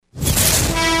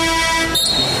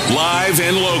Live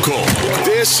and local.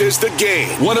 This is The Game.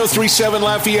 103.7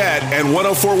 Lafayette and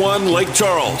 104.1 Lake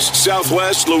Charles,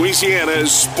 Southwest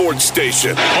Louisiana's sports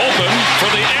station. Open for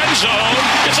the end zone.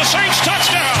 It's a Saints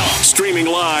touchdown. Streaming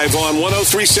live on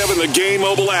 103.7 The Game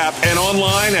mobile app and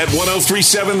online at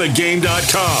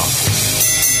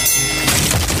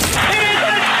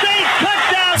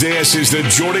 1037thegame.com. This is the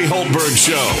Jordy Holtberg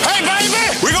Show. Hey, baby,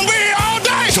 we're going to be here all day.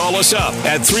 Call us up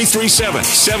at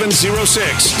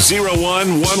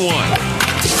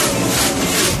 337-706-0111.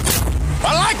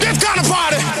 I like this kind of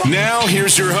party. Now,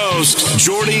 here's your host,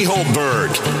 Jordy Holtberg.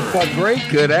 A great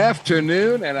good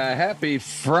afternoon and a happy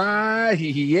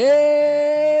Friday,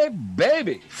 yeah,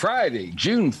 baby. Friday,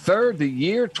 June 3rd, the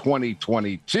year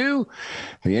 2022.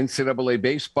 The NCAA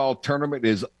baseball tournament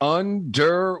is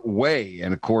underway.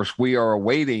 And, of course, we are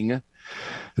awaiting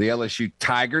the LSU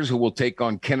Tigers, who will take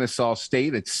on Kennesaw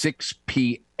State at 6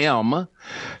 p.m.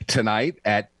 tonight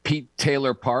at Pete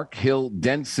Taylor Park, Hill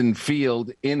Denson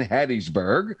Field in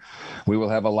Hattiesburg. We will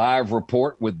have a live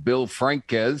report with Bill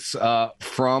Franquez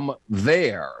from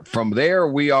there. From there,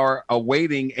 we are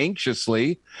awaiting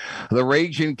anxiously the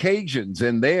Ragin' Cajuns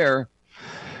and their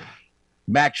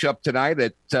matchup tonight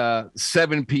at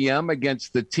 7 p.m.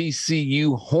 against the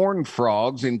TCU Horned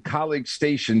Frogs in College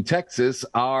Station, Texas.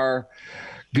 Our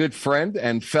good friend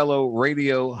and fellow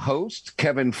radio host,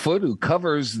 Kevin Foote, who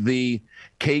covers the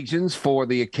Cajuns for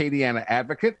the Acadiana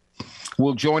Advocate,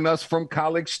 will join us from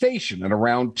College Station at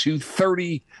around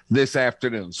 2:30 this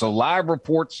afternoon. So live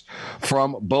reports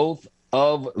from both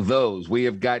of those. We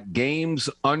have got games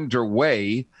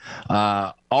underway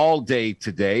all day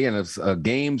today, and it's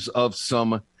games of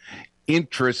some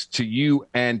interest to you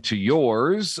and to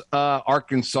yours.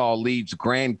 Arkansas leads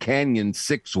Grand Canyon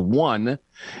 6-1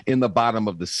 in the bottom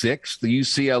of the sixth. The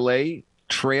UCLA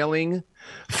trailing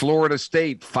Florida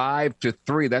State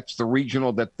 5-3. That's the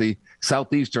regional that the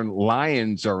Southeastern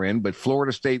Lions are in, but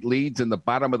Florida State leads in the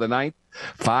bottom of the ninth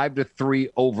 5-3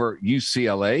 over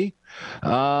UCLA.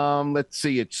 Let's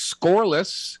see, it's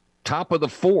scoreless. Top of the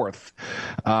fourth,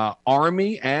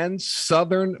 Army and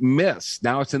Southern Miss.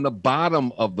 Now it's in the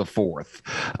bottom of the fourth.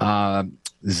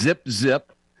 Zip,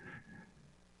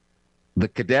 the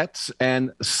Cadets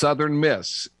and Southern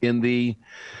Miss in the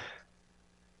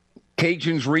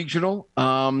Cajuns regional.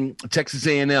 Texas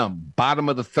A&M, bottom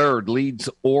of the third, leads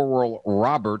Oral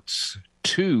Roberts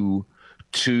 2-1.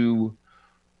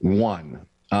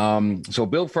 So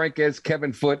Bill Franquez,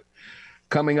 Kevin Foote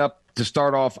coming up to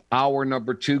start off hour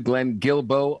number two. Glenn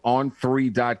Guilbeau on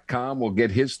 3.com. We'll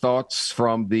get his thoughts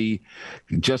from the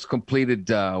just completed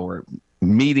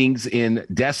meetings in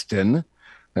Destin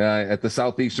at the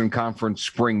Southeastern Conference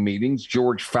spring meetings.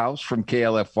 George Faust from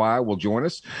KLFY will join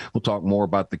us. We'll talk more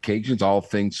about the Cajuns, all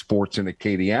things sports in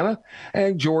Acadiana.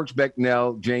 And George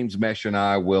Becknell, James Mesh, and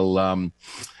I will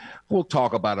we'll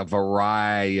talk about a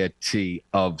variety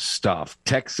of stuff.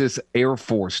 Texas Air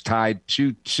Force tied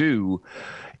 2-2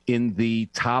 in the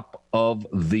top of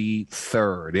the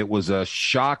third. It was a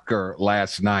shocker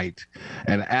last night,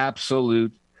 an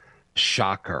absolute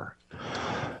shocker.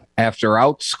 After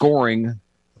outscoring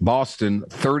Boston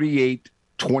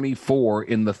 38-24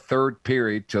 in the third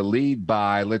period to lead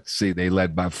by, let's see, they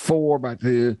led by 4,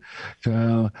 to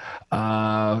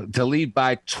lead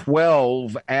by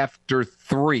 12 after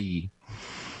 3.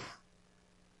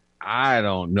 I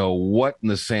don't know what in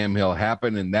the Sam Hill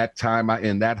happened in that time,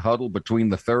 in that huddle between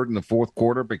the third and the fourth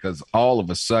quarter, because all of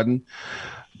a sudden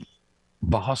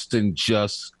Boston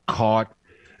just caught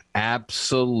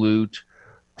absolute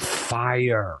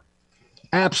fire.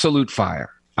 Absolute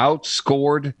fire.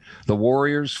 Outscored the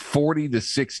Warriors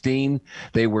 40-16.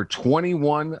 They were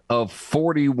 21 of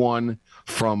 41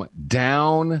 from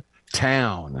downtown.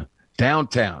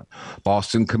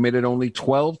 Boston committed only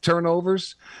 12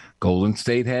 turnovers. Golden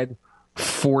State had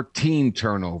 14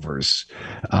 turnovers.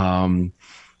 Man,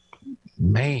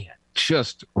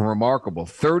 just remarkable.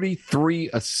 33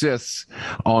 assists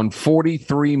on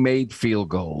 43 made field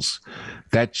goals.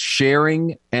 That's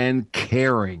sharing and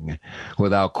caring,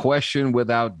 without question,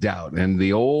 without doubt. And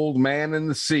the old man in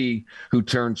the sea who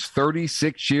turns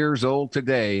 36 years old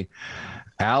today,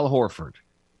 Al Horford,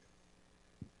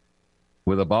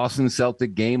 with a Boston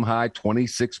Celtic game-high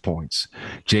 26 points.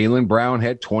 Jaylen Brown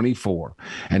had 24.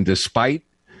 And despite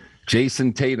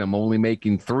Jason Tatum only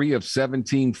making 3 of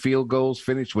 17 field goals,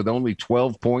 finished with only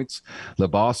 12 points, the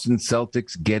Boston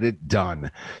Celtics get it done.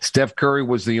 Steph Curry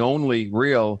was the only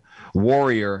real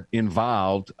Warrior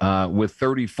involved with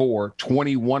 34,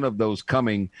 21 of those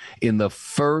coming in the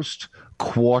first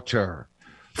quarter.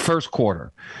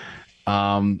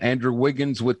 Andrew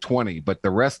Wiggins with 20, but the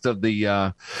rest of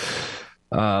the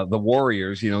the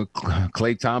Warriors,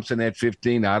 Klay Thompson had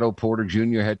 15, Otto Porter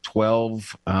Jr. had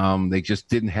 12. They just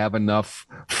didn't have enough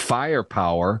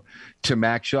firepower to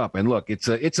match up. And look, it's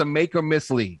a make or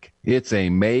miss league. It's a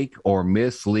make or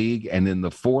miss league. And in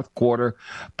the fourth quarter,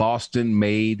 Boston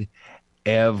made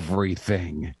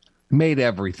everything.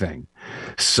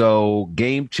 So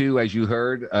game 2, as you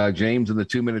heard, James, in the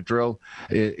 2-minute drill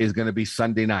is going to be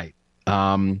Sunday night.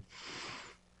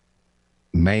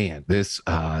 Man, this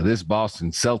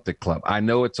Boston Celtic club. I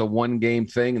know it's a 1-game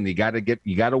thing, and you got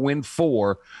to win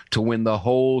 4 to win the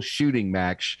whole shooting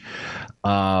match.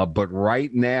 But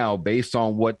right now, based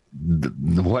on what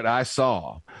I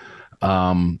saw,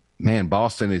 man,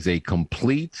 Boston is a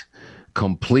complete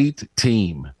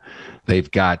team.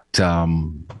 They've got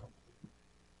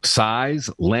size,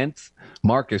 length.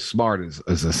 Marcus Smart is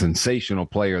a sensational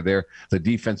player there, the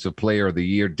defensive player of the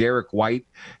year. Derek White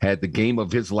had the game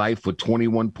of his life with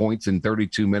 21 points in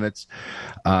 32 minutes.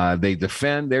 Their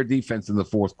defense in the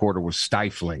fourth quarter was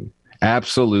stifling,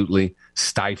 absolutely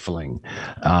stifling.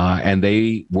 And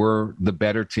they were the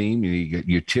better team.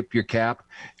 You tip your cap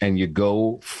and you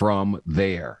go from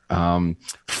there.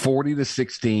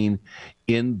 40-16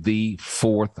 in the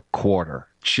fourth quarter.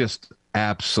 Just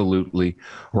absolutely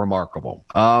remarkable.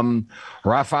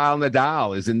 Rafael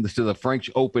Nadal is into the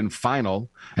French Open final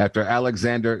after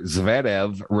Alexander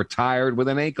Zverev retired with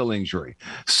an ankle injury.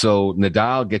 So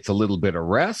Nadal gets a little bit of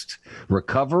rest,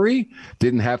 recovery,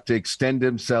 didn't have to extend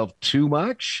himself too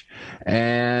much,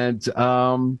 and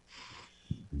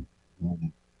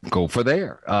go for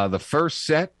there. The first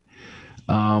set,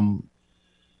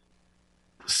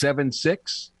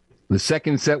 7-6. The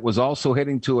second set was also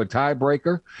heading to a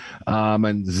tiebreaker,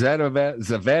 and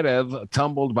Zverev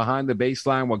tumbled behind the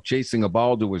baseline while chasing a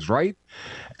ball to his right,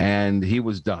 and he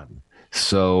was done.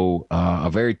 So a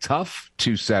very tough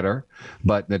 2-setter,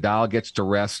 but Nadal gets to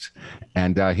rest,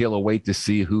 and he'll await to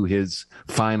see who his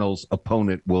finals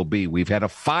opponent will be. We've had a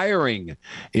firing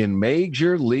in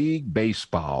Major League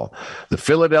Baseball. The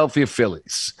Philadelphia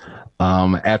Phillies,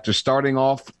 after starting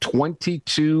off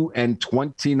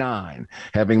 22-29,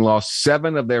 having lost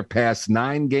 7 of their past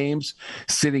 9 games,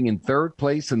 sitting in third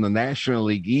place in the National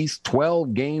League East,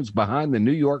 12 games behind the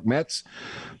New York Mets,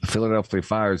 the Philadelphia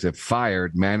Flyers have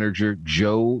fired manager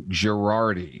Joe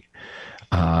Girardi.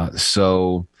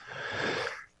 So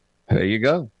there you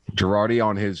go. Girardi,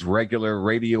 on his regular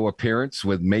radio appearance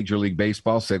with Major League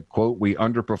Baseball, said, quote, "We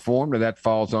underperformed, and that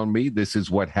falls on me. This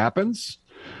is what happens."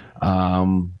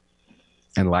 And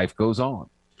life goes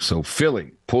on. So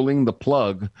Philly pulling the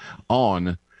plug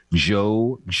on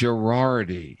Joe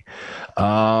Girardi.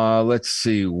 Let's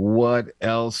see. What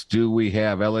else do we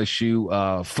have?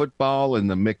 LSU football in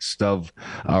the mix of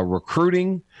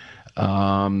recruiting.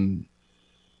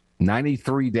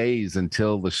 93 days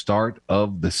until the start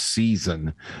of the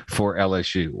season for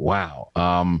LSU. Wow.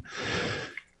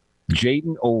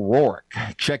 Jaden O'Rourke,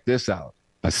 check this out.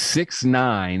 A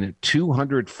 6'9",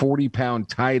 240-pound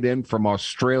tight end from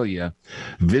Australia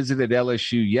visited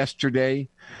LSU yesterday.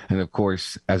 And, of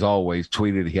course, as always,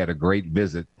 tweeted he had a great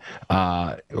visit.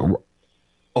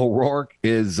 O'Rourke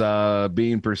is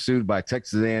being pursued by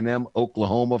Texas A&M,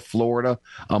 Oklahoma, Florida,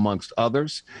 amongst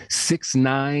others.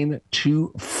 6'9",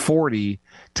 240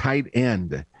 tight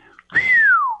end.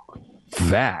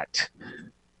 That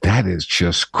is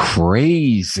just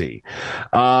crazy.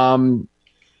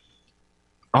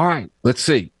 All right, let's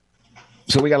see.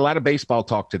 So we got a lot of baseball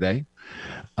talk today.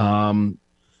 And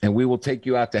we will take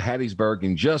you out to Hattiesburg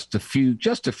in just a few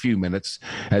minutes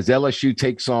as LSU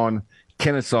takes on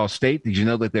Kennesaw State. Did you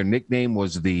know that their nickname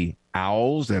was the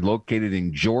Owls? They're located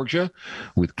in Georgia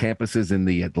with campuses in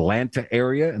the Atlanta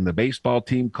area, and the baseball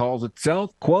team calls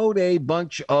itself, quote, a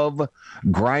bunch of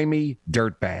grimy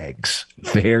dirtbags.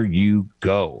 There you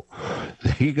go.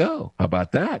 There you go. How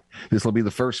about that? This will be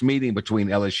the first meeting between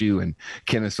LSU and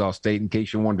Kennesaw State. In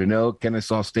case you wanted to know,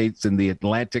 Kennesaw State's in the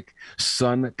Atlantic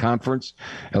Sun Conference.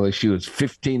 LSU is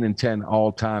 15-10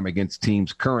 all time against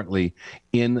teams currently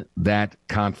in that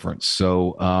conference.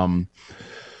 So,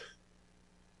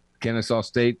 Kennesaw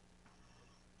State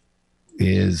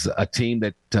is a team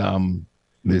that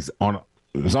is on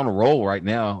a roll right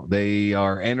now. They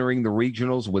are entering the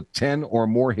regionals with 10 or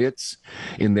more hits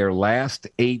in their last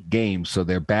 8 games. So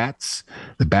the bats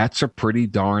are pretty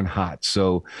darn hot.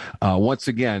 So once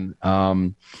again,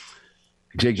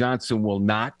 Jay Johnson will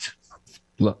not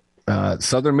look.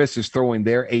 Southern Miss is throwing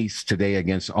their ace today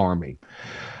against Army.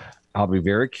 I'll be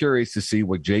very curious to see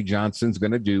what Jake Johnson's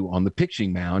going to do on the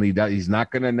pitching mound. He's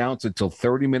not going to announce until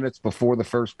 30 minutes before the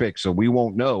first pitch, so we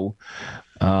won't know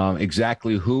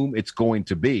exactly whom it's going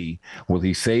to be. Will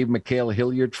he save Mikhail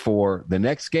Hilliard for the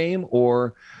next game,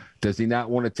 or Does he not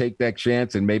want to take that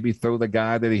chance and maybe throw the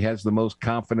guy that he has the most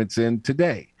confidence in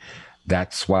today?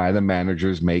 That's why the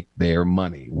managers make their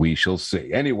money. We shall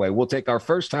see. Anyway, we'll take our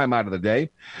first time out of the day.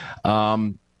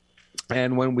 And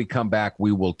when we come back,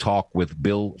 we will talk with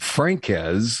Bill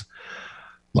Franquez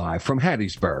live from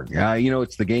Hattiesburg.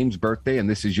 It's the game's birthday, and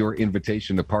this is your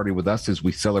invitation to party with us as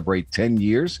we celebrate 10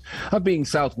 years of being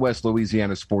Southwest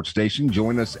Louisiana sports station.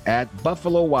 Join us at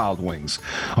Buffalo Wild Wings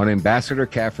on Ambassador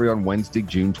Caffrey on Wednesday,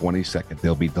 June 22nd.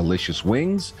 There'll be delicious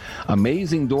wings,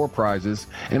 amazing door prizes,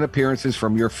 and appearances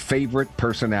from your favorite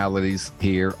personalities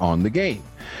here on the game.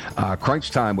 Crunch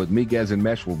Time with Miguez and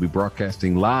Mesh will be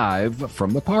broadcasting live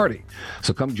from the party.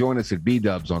 So come join us at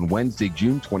B-Dubs on Wednesday,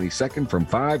 June 22nd from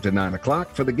 5 to 9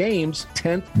 o'clock for the game's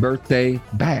 10th birthday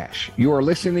bash. You are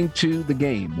listening to The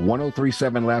Game,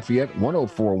 103.7 Lafayette,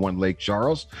 104.1 Lake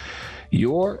Charles,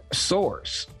 your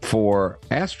source for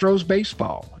Astros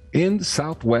baseball in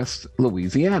Southwest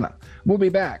Louisiana. We'll be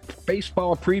back.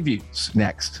 Baseball previews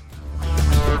next.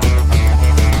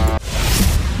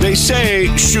 They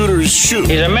say shooters shoot.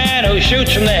 He's a man who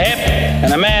shoots from the hip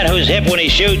and a man who's hip when he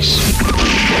shoots.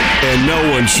 And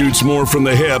no one shoots more from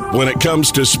the hip when it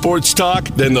comes to sports talk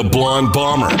than the Blonde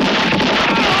Bomber.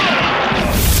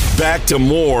 Back to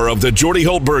more of the Jordy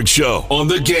Hultberg Show on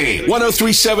The Game.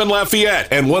 103.7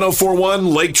 Lafayette and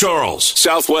 104.1 Lake Charles,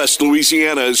 Southwest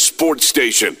Louisiana's sports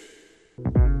station.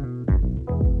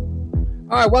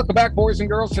 All right, welcome back, boys and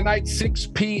girls. Tonight, 6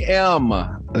 p.m.,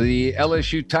 the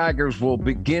LSU Tigers will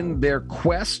begin their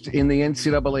quest in the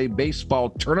NCAA baseball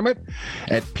tournament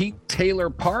at Pete Taylor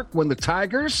Park when the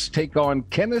Tigers take on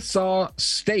Kennesaw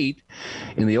State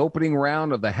in the opening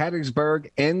round of the Hattiesburg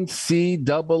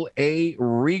NCAA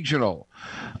Regional.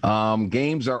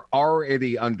 Games are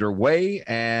already underway,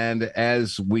 and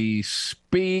as we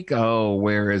speak,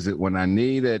 where is it when I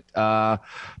need it?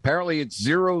 Apparently it's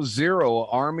 0-0,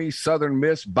 Army Southern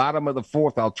Miss, bottom of the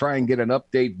fourth. I'll try and get an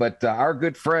update, but our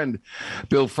good friend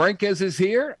Bill Franquez is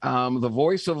here, the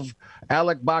voice of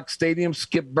Alec Bach Stadium,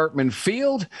 Skip Bertman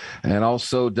Field, and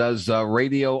also does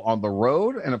radio on the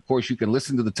road. And of course, you can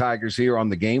listen to the Tigers here on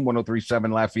The Game,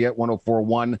 103.7 Lafayette,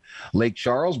 104.1 Lake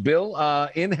Charles. Bill,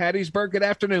 in Hattiesburg, good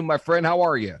afternoon, my friend. How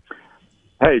are you?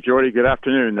 Hey, Jordy, good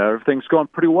afternoon. Everything's going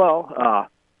pretty well.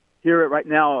 Here right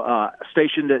now,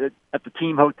 stationed at the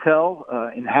team hotel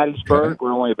in Hattiesburg.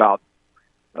 We're only about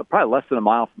probably less than a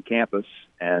mile from campus.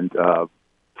 And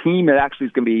team that actually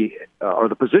is going to be, or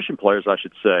the position players, I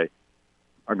should say,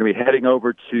 are going to be heading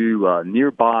over to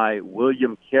nearby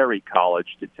William Carey College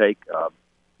to take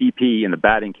BP in the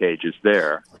batting cages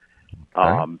there.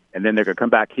 And then they're going to come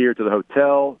back here to the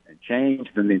hotel and change.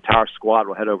 Then the entire squad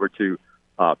will head over to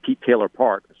Pete Taylor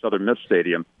Park, Southern Miss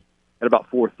Stadium, at about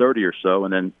 4:30 or so.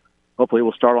 And then hopefully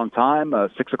we'll start on time.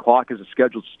 6 o'clock is a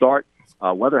scheduled start.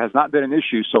 Weather has not been an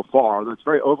issue so far, although it's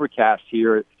very overcast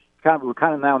here. We're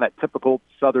kind of now in that typical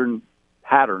southern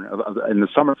pattern in the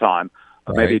summertime.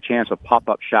 Maybe a chance of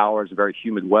pop-up showers and very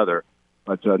humid weather.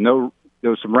 But there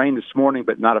was some rain this morning,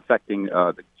 but not affecting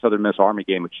the Southern Miss Army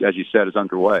game, which, as you said, is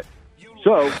underway.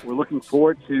 So we're looking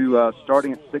forward to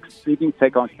starting at 6 this evening,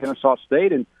 take on Kennesaw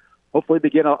State, and hopefully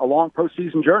begin a long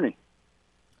postseason journey.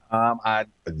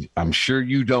 I'm sure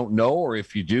you don't know, or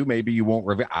if you do, maybe you won't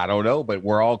reveal. I don't know, but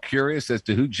we're all curious as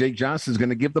to who Jake Johnson is going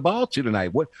to give the ball to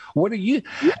tonight. What are you?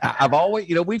 I've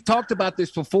always, we've talked about this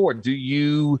before. Do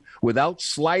you, without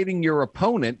slighting your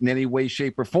opponent in any way,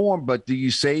 shape, or form, but do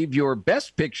you save your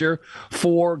best picture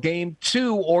for game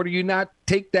 2, or do you not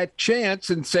take that chance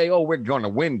and say, "Oh, we're going to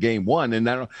win game 1"?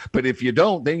 And but if you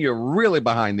don't, then you're really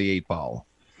behind the 8 ball.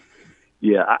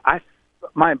 Yeah,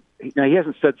 he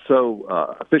hasn't said so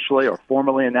officially or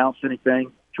formally announced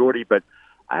anything, Jordy, but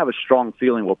I have a strong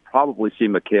feeling we'll probably see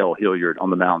Mikhail Hilliard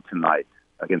on the mound tonight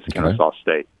against Kennesaw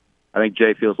State. I think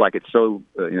Jay feels like it's so,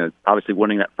 obviously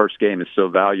winning that first game is so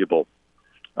valuable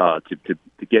to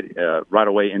get right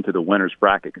away into the winner's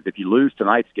bracket, because if you lose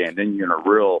tonight's game, then you're in a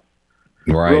real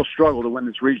struggle to win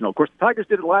this regional. Of course, the Tigers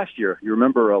did it last year. You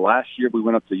remember last year we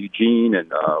went up to Eugene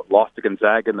and lost to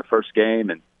Gonzaga in the first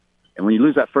game, and when you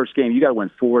lose that first game, you got to win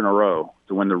 4 in a row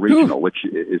to win the regional, which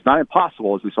is not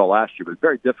impossible, as we saw last year, but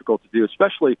very difficult to do,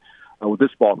 especially with this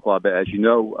ball club. As you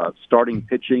know, starting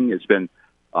pitching has been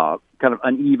kind of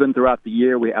uneven throughout the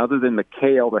year. Other than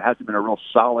Mikhail, there hasn't been a real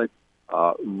solid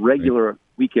regular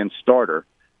weekend starter.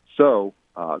 So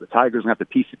the Tigers are going to have to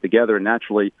piece it together, and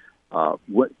naturally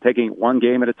taking one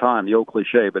game at a time, the old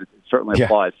cliche, but it certainly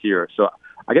applies here. So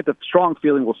I get the strong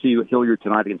feeling we'll see Hilliard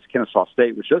tonight against Kennesaw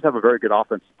State, which does have a very good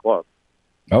offensive club.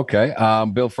 Okay.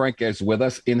 Bill Frank is with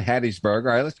us in Hattiesburg.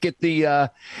 All right, let's get the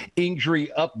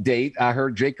injury update. I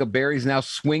heard Jacob Berry's now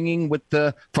swinging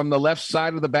from the left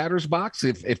side of the batter's box.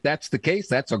 If that's the case,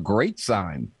 that's a great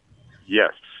sign.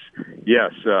 Yes.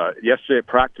 Yesterday at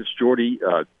practice, Jordy,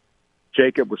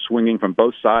 Jacob was swinging from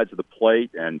both sides of the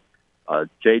plate, and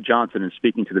Jay Johnson, in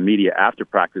speaking to the media after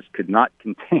practice, could not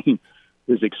contain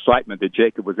his excitement that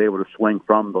Jacob was able to swing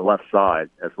from the left side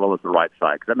as well as the right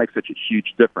side, because that makes such a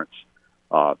huge difference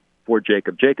for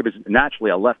Jacob. Jacob is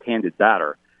naturally a left-handed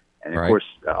batter, and of course,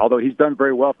 although he's done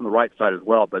very well from the right side as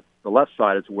well, but the left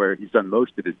side is where he's done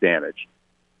most of his damage.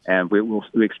 And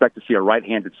we expect to see a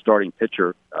right-handed starting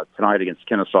pitcher tonight against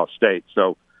Kennesaw State.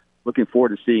 So looking forward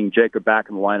to seeing Jacob back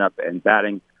in the lineup and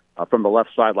batting from the left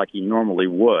side like he normally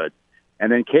would.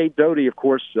 And then Cade Doughty, of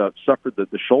course, suffered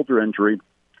the shoulder injury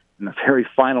in the very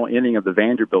final inning of the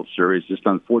Vanderbilt series, just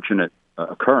unfortunate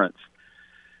occurrence.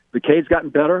 But Cade's gotten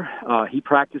better. He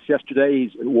practiced yesterday.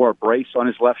 He wore a brace on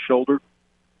his left shoulder,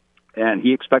 and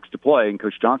he expects to play, and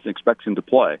Coach Johnson expects him to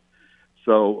play.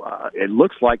 So it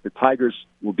looks like the Tigers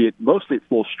will be mostly at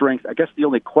full strength. I guess the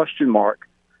only question mark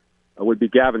would be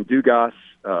Gavin Dugas.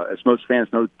 As most fans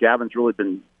know, Gavin's really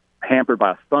been hampered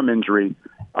by a thumb injury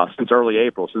since early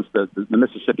April, since the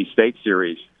Mississippi State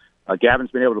series.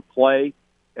 Gavin's been able to play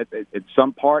at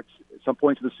some points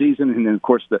of the season, and then, of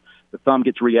course, the thumb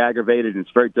gets re-aggravated, and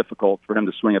it's very difficult for him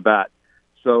to swing a bat.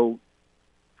 So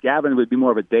Gavin would be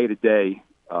more of a day-to-day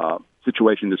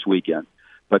situation this weekend.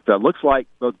 But looks like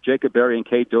both Jacob Berry and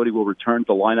Cade Doughty will return to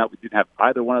the lineup. We didn't have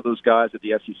either one of those guys at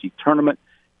the SEC tournament,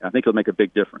 and I think it'll make a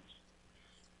big difference.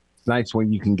 It's nice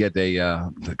when you can get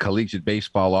the collegiate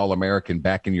baseball All-American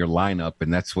back in your lineup,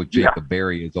 and that's what Jacob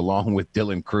Berry is, along with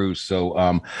Dylan Cruz.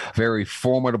 So very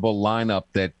formidable lineup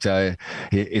that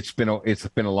it's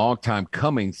been a long time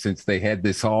coming since they had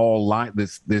this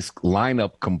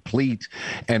lineup complete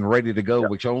and ready to go,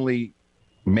 which only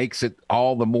makes it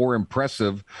all the more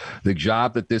impressive, the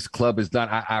job that this club has done.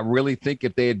 I really think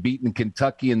if they had beaten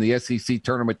Kentucky in the SEC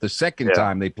tournament the second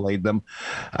time they played them,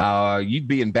 you'd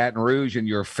be in Baton Rouge in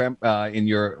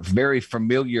your very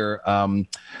familiar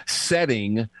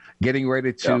setting, getting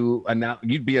ready to announce.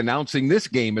 You'd be announcing this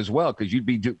game as well, because you'd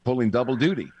be pulling double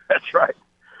duty. That's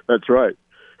right.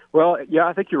 Well, yeah,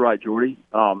 I think you're right, Jordy.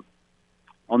 On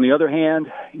the other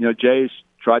hand, Jay's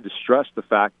tried to stress the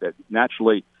fact that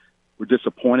naturally we're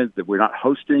disappointed that we're not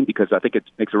hosting, because I think it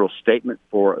makes a real statement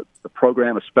for the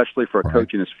program, especially for a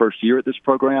coach in his first year at this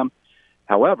program.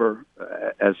 However,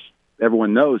 as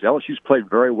everyone knows, LSU's played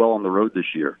very well on the road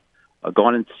this year,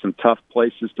 gone into some tough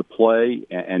places to play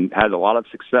and had a lot of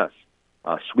success,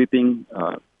 sweeping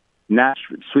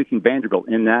Vanderbilt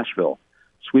in Nashville,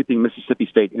 sweeping Mississippi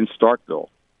State in Starkville,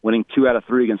 winning 2 out of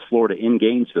 3 against Florida in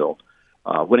Gainesville,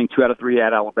 winning 2 out of 3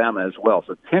 at Alabama as well.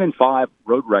 So 10-5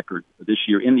 road record this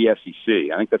year in the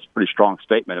SEC. I think that's a pretty strong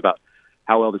statement about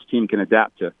how well this team can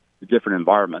adapt to different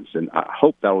environments, and I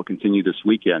hope that will continue this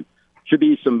weekend. Should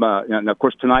be some, and of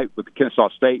course tonight with Kennesaw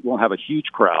State, we won't have a huge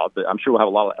crowd, but I'm sure we'll have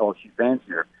a lot of LSU fans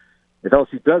here. If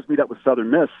LSU does meet up with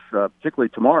Southern Miss, particularly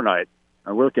tomorrow night,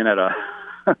 we're looking at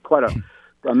quite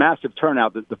a massive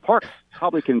turnout. The park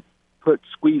probably can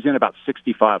squeeze in about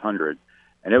 6,500.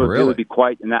 And it would be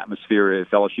quite an atmosphere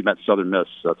if LSU met Southern Miss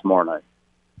tomorrow night.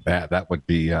 That would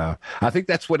be I think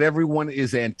that's what everyone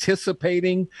is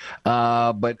anticipating.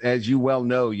 But as you well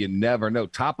know, you never know.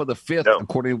 Top of the fifth,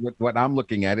 according to what I'm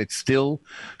looking at, it's still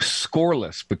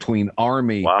scoreless between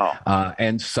Army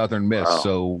and Southern Miss.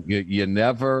 So you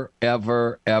never,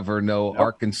 ever, ever know.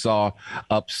 Arkansas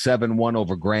up 7-1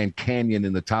 over Grand Canyon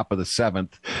in the top of the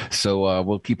seventh. So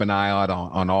we'll keep an eye out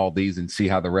on all these and see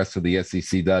how the rest of the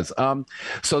SEC does.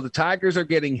 So the Tigers are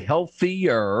getting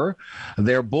healthier.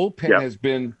 Their bullpen has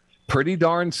been pretty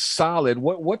darn solid.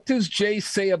 What does Jay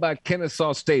say about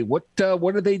Kennesaw State? What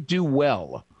do they do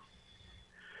well?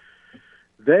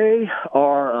 They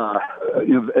are.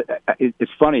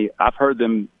 It's funny. I've heard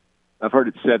it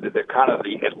said that they're kind of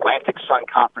the Atlantic Sun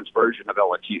Conference version of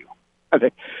LSU.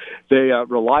 They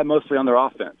rely mostly on their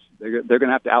offense. They're going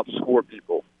to have to outscore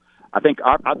people. I think,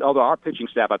 although our pitching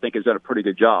staff, I think, has done a pretty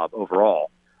good job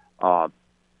overall.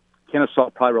 Kennesaw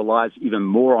probably relies even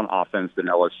more on offense than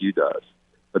LSU does.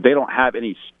 But they don't have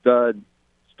any stud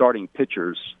starting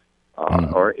pitchers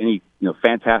or any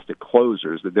fantastic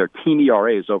closers. Their team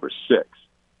ERA is over 6,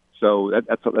 so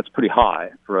that's pretty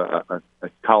high for a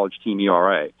college team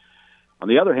ERA. On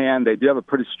the other hand, they do have a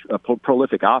pretty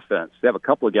prolific offense. They have a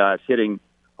couple of guys hitting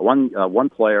one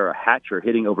player, a Hatcher,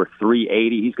 hitting over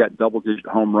 380. He's got double-digit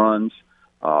home runs,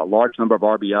 large number of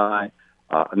RBI.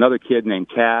 Another kid named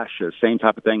Cash, same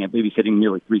type of thing. I believe he's hitting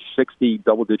nearly 360,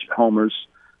 double-digit homers.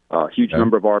 huge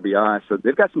number of RBIs. So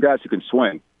they've got some guys who can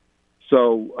swing.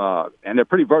 So and they're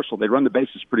pretty versatile. They run the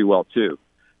bases pretty well too.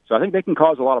 So I think they can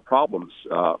cause a lot of problems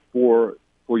for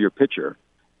your pitcher.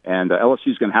 And LSU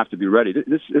is going to have to be ready.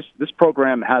 This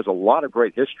program has a lot of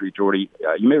great history, Jordy.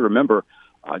 You may remember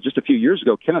just a few years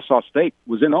ago, Kennesaw State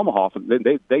was in Omaha.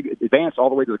 They advanced all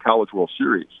the way to the College World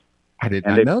Series. I did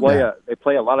not know that. They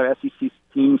play a lot of SEC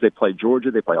teams. They play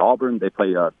Georgia. They play Auburn. They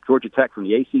play Georgia Tech from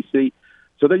the ACC.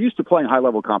 So they're used to playing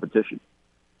high-level competition.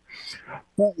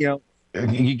 Well,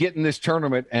 you get in this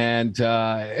tournament and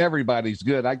everybody's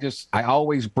good. I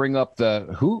always bring up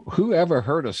who ever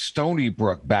heard of Stony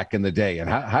Brook back in the day, and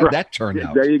how did that turn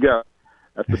out? There you go.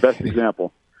 That's the best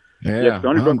example. Yeah,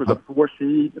 Stony Brook was a 4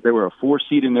 seed. They were a 4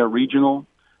 seed in their regional.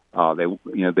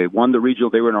 They won the regional.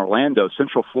 They were in Orlando.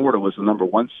 Central Florida was the number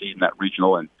 1 seed in that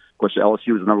regional, and of course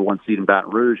LSU was the number 1 seed in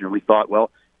Baton Rouge. And we thought,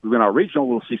 well, if we win our regional,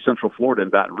 we'll see Central Florida in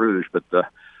Baton Rouge, but the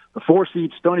 4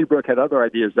 seed Stony Brook had other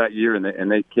ideas that year,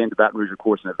 and they came to Baton Rouge, of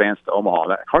course, and advanced to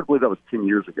Omaha. Hard to believe that was 10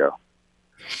 years ago.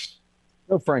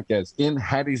 So, Franquez, in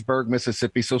Hattiesburg,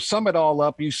 Mississippi. So sum it all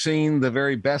up. You've seen the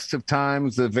very best of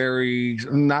times, the very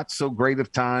not so great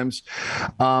of times.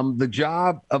 The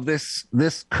job of this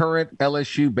current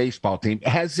LSU baseball team,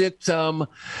 has it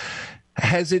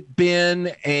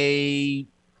been a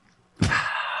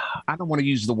I don't want to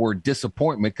use the word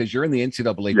disappointment because you're in the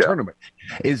NCAA tournament.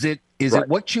 Is it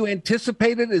what you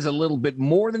anticipated? Is it a little bit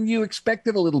more than you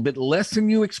expected? A little bit less than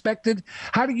you expected?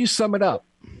 How do you sum it up?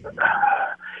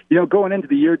 Going into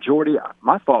the year, Jordy,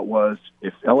 my thought was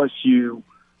if LSU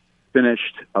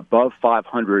finished above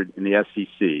 500 in the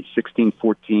SEC,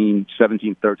 16-14,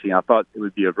 17-13, I thought it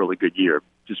would be a really good year,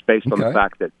 just based on the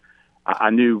fact that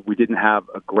I knew we didn't have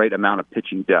a great amount of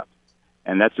pitching depth.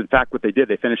 And that's, in fact, what they did.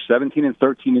 They finished 17-13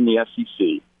 in the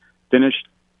SEC, finished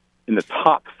in the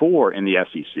top 4 in the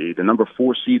SEC, the number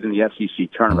 4 seed in the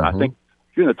SEC tournament. I think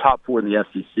if you're in the top 4 in the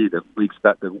SEC,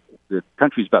 the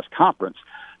country's best conference,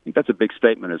 I think that's a big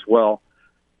statement as well.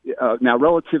 Now,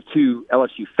 relative to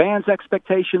LSU fans'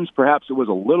 expectations, perhaps it was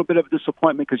a little bit of a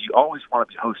disappointment because you always want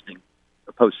to be hosting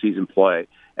a postseason play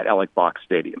at Alex Box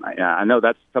Stadium. I know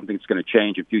that's something that's going to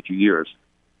change in future years,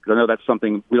 because I know that's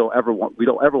something we don't ever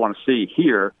want to see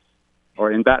here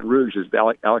or in Baton Rouge, is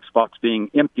Alex Box being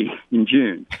empty in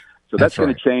June. So that's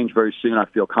going to change very soon. I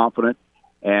feel confident.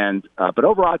 And but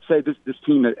overall, I'd say this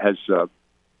team has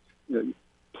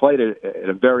played at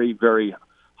a very, very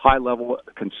high level,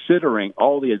 considering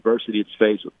all the adversity it's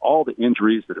faced with, all the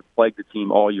injuries that have plagued the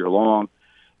team all year long,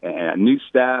 and a new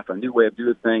staff, a new way of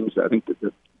doing things. I think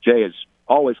that Jay has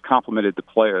always complimented the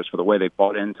players for the way they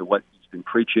bought into what he's been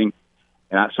preaching.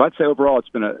 And so I'd say overall it's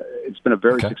been a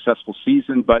very successful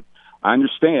season, but I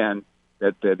understand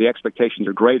that the expectations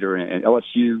are greater, and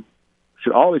LSU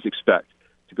should always expect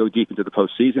to go deep into the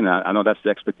postseason. I know that's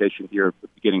the expectation here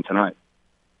beginning tonight.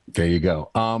 There you go.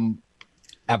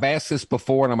 I've asked this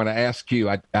before, and I'm going to ask you.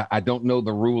 I don't know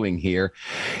the ruling here.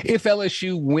 If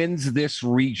LSU wins this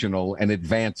regional and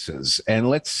advances, and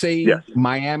let's say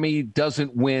Miami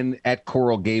doesn't win at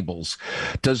Coral Gables,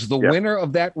 does the winner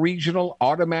of that regional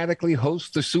automatically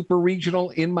host the super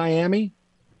regional in Miami?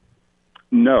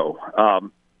 No.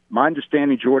 My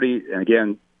understanding, Jordy, and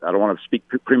again, I don't want to speak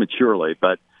prematurely,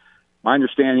 but my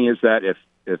understanding is that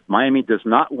if Miami does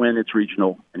not win its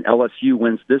regional and LSU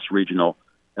wins this regional,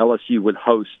 LSU would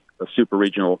host a super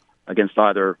regional against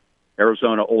either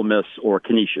Arizona, Ole Miss, or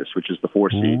Canisius, which is the 4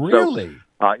 seed. Really?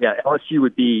 So, LSU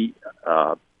would be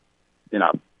in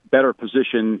a better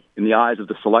position in the eyes of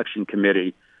the selection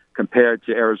committee compared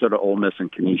to Arizona, Ole Miss,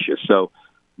 and Canisius. So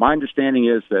my understanding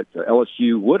is that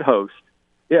LSU would host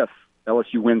if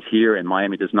LSU wins here and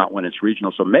Miami does not win its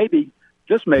regional. So maybe,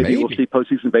 just maybe, we'll see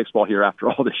postseason baseball here after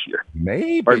all this year.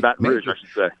 Maybe. Or Baton Rouge, I should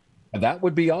say. That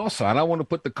would be awesome. I don't want to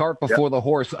put the cart before the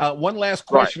horse. One last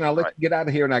question. I'll let you get out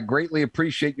of here, and I greatly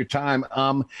appreciate your time.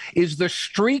 Is the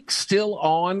streak still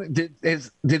on? Did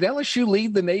LSU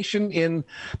lead the nation in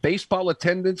baseball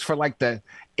attendance for like the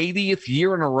 80th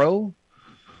year in a row?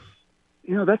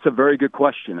 That's a very good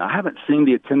question. I haven't seen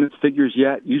the attendance figures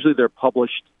yet. Usually they're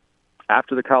published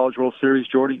after the College World Series,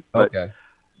 Jordy. But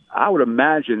I would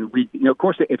imagine of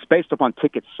course, it's based upon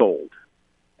tickets sold.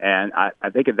 And I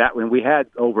think of that when we had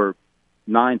over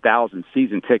 9,000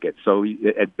 season tickets. So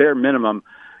at bare minimum,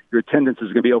 your attendance is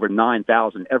going to be over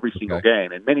 9,000 every single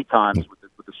game. And many times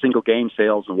with the single game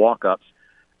sales and walk-ups,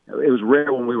 it was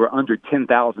rare when we were under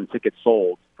 10,000 tickets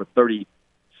sold for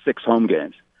 36 home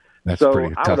games. So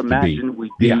I would imagine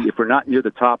we'd be, if we're not near the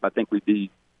top, I think we'd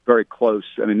be very close.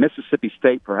 I mean, Mississippi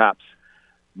State perhaps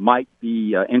might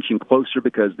be inching closer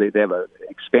because they have an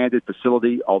expanded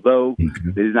facility, although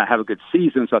they did not have a good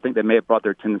season, so I think they may have brought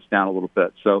their attendance down a little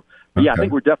bit. So, yeah, I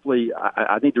think we're definitely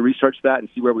I need to research that and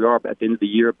see where we are at the end of the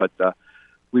year, but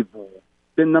we've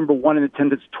been number one in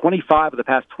attendance 25 of the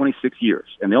past 26 years.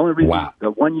 And the only reason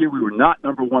the 1 year we were not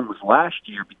number one was last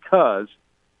year because,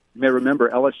 you may remember,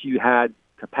 LSU had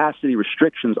capacity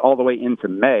restrictions all the way into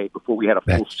May before we had a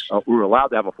full. We were allowed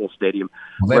to have a full stadium.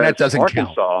 Well, that doesn't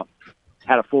Arkansas count.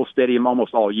 Had a full stadium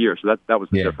almost all year, so that was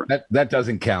the difference. That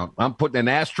doesn't count. I'm putting an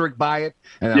asterisk by it,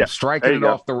 and I'm striking it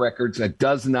off the records. It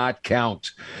does not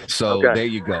count. So there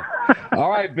you go. All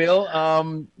right,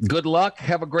 Bill. Good luck.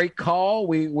 Have a great call.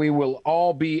 We will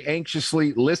all be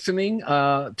anxiously listening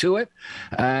to it,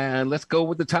 and let's go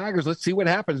with the Tigers. Let's see what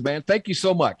happens, man. Thank you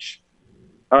so much.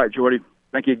 All right, Jordy.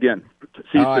 Thank you again. See you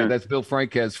soon. All right, that's Bill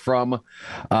Franquez from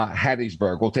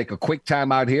Hattiesburg. We'll take a quick time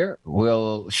out here.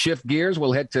 We'll shift gears.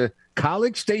 We'll head to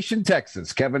College Station,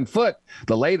 Texas. Kevin Foote,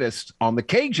 the latest on the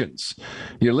Cajuns.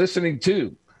 You're listening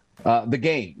to The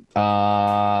Game.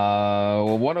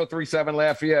 1037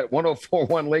 Lafayette,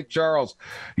 1041 Lake Charles,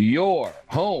 your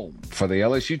home for the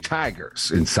LSU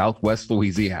Tigers in Southwest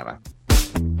Louisiana.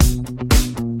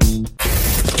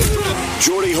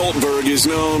 Jordy Holtberg is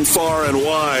known far and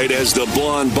wide as the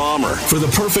Blonde Bomber for the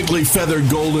perfectly feathered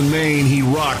golden mane he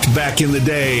rocked back in the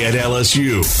day at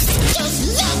LSU.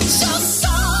 Just let your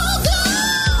soul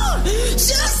go.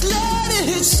 Just let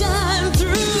it shine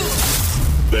through.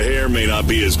 The hair may not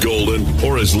be as golden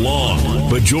or as long,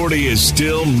 but Jordy is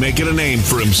still making a name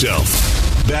for himself.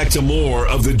 Back to more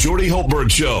of the Jordy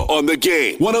Holtberg Show on The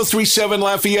Game. 1037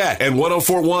 Lafayette and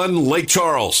 1041 Lake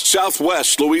Charles,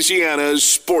 Southwest Louisiana's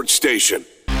sports station.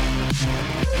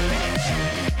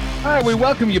 All right, we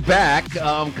welcome you back.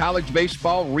 College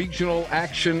baseball regional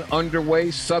action underway.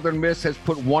 Southern Miss has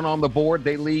put one on the board.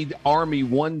 They lead Army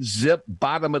 1-0,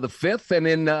 bottom of the fifth. And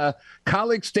in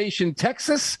College Station,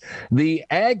 Texas, the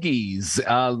Aggies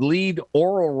lead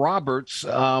Oral Roberts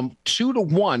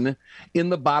 2-1 in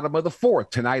the bottom of the fourth.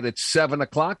 Tonight at 7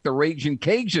 o'clock, the Raging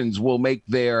Cajuns will make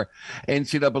their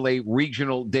NCAA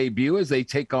regional debut as they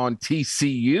take on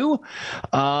TCU.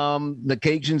 The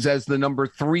Cajuns as the number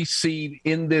 3 seed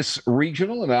in this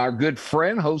regional, and our good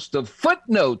friend, host of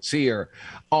Footnotes here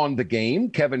on The Game,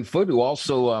 Kevin Foote, who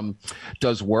also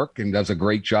does work and does a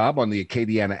great job on the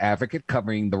Acadiana Advocate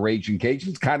covering the Raging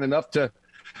Cajuns, kind enough to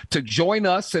join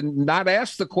us and not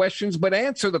ask the questions but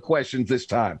answer the questions this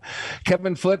time.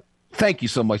 Kevin Foote, thank you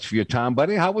so much for your time,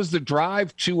 buddy. How was the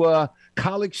drive to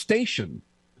College Station?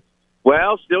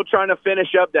 Well, still trying to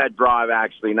finish up that drive,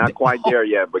 actually. Not quite there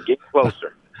yet, but getting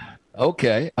closer.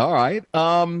 Okay, all right.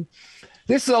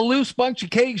 This is a loose bunch of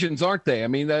Cajuns, aren't they? I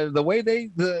mean, the way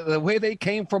they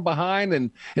came from behind and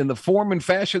in the form and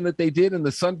fashion that they did in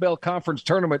the Sun Belt Conference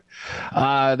tournament,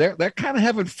 they're kind of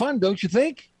having fun, don't you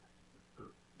think?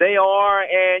 They are,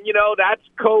 and that's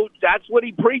coach. That's what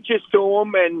he preaches to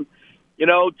them, and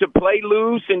to play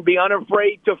loose and be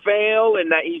unafraid to fail,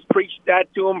 and that he's preached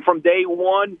that to them from day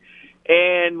one.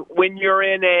 And when you're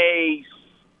in a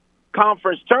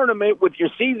conference tournament with your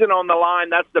season on the line,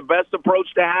 that's the best approach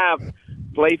to have.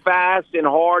 Play fast and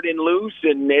hard and loose,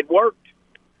 and it worked.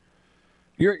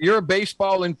 You're a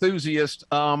baseball enthusiast.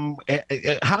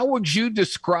 How would you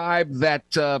describe that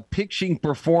pitching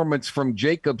performance from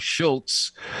Jacob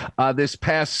Schultz this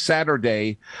past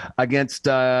Saturday against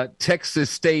Texas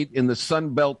State in the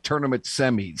Sun Belt Tournament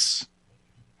semis?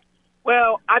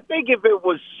 Well, I think if it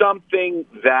was something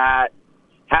that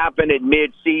happened at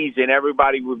mid-season,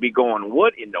 everybody would be going,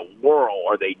 what in the world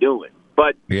are they doing?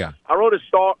 But yeah. I wrote a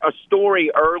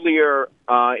story earlier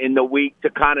in the week to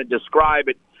kind of describe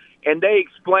it, and they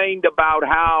explained about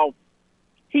how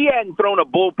he hadn't thrown a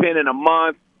bullpen in a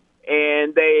month,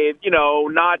 and they've,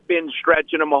 not been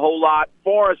stretching him a whole lot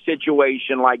for a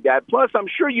situation like that. Plus, I'm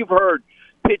sure you've heard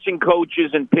pitching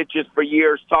coaches and pitchers for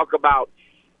years talk about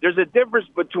there's a difference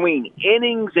between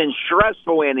innings and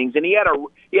stressful innings, and he had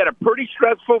a pretty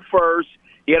stressful first,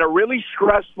 he had a really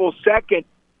stressful second.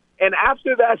 And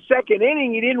after that second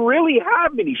inning, he didn't really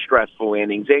have many stressful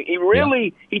innings.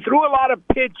 He threw a lot of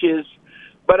pitches,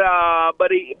 but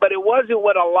it wasn't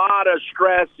with a lot of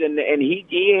stress, and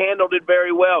he handled it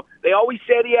very well. They always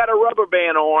said he had a rubber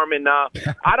band arm, and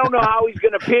I don't know how he's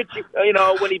going to pitch,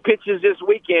 when he pitches this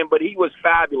weekend, but he was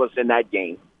fabulous in that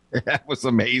game. That was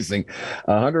amazing.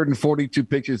 142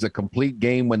 pitches, a complete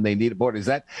game when they need it. Boy, does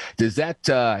that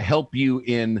help you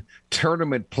in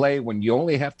tournament play when you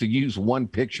only have to use one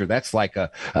pitcher? That's like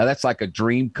a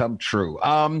dream come true.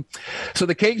 So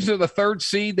the Cajuns are the 3rd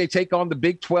seed. They take on the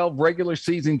Big 12 regular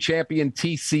season champion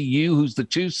TCU, who's the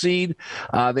 2 seed.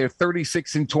 They're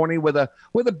 36-20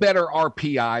 with a better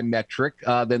RPI metric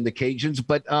than the Cajuns.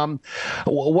 But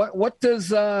what does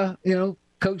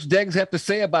Coach Deggs have to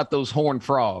say about those Horned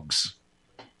Frogs?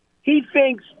 He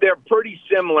thinks they're pretty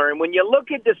similar. And when you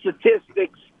look at the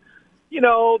statistics,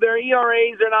 their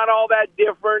ERAs are not all that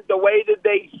different. The way that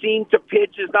they seem to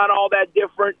pitch is not all that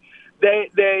different.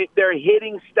 Their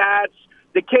hitting stats,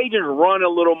 the Cajuns run a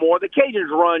little more. The Cajuns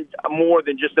run more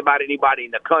than just about anybody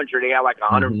in the country. They have like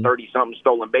 130-something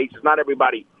stolen bases. Not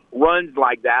everybody runs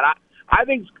like that. I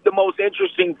think the most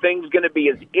interesting thing is going to be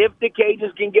is if the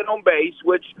Cajuns can get on base,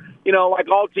 which, like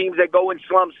all teams that go in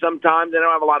slumps sometimes, they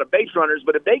don't have a lot of base runners.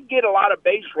 But if they get a lot of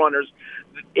base runners,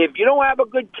 if you don't have a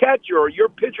good catcher or your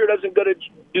pitcher doesn't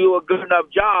do a good enough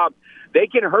job, they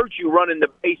can hurt you running the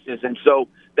bases. And so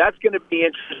that's going to be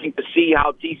interesting to see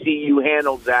how TCU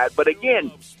handles that. But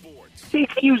again,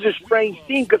 TCU's a strange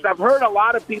team because I've heard a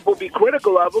lot of people be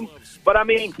critical of them. But, I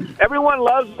mean, everyone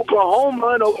loves Oklahoma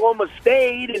and Oklahoma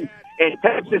State and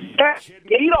Texas Tech.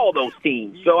 Beat all those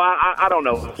teams. So I don't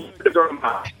know.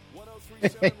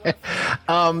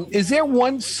 Is there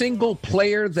one single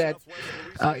player that,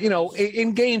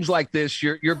 in games like this,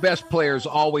 your best players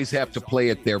always have to play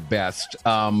at their best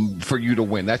for you to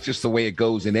win? That's just the way it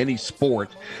goes in any sport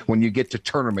when you get to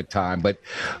tournament time. But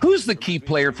who's the key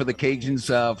player for the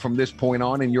Cajuns from this point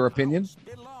on, in your opinion?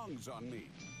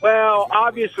 Well,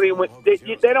 obviously,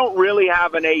 they don't really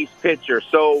have an ace pitcher.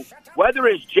 So whether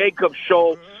it's Jacob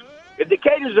Schultz, if the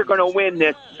Cajuns are going to win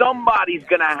this, somebody's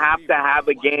going to have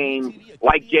a game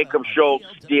like Jacob Schultz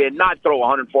did. Not throw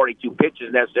 142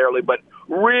 pitches necessarily, but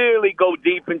really go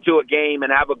deep into a game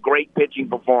and have a great pitching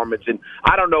performance. And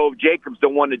I don't know if Jacob's the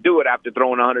one to do it after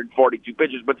throwing 142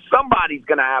 pitches, but somebody's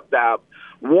going to have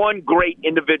one great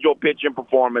individual pitching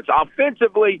performance.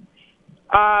 Offensively,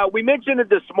 we mentioned it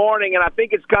this morning, and I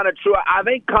think it's kind of true. I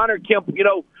think Connor Kemp,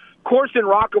 Corson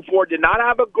Rockefeller did not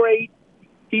have a great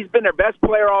 – he's been their best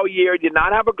player all year. Did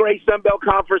not have a great Sun Belt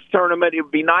Conference tournament. It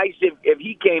would be nice if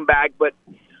he came back, but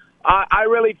I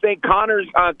really think Connor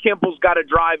Kemple's got to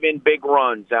drive in big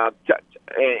runs.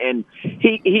 And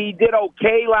he did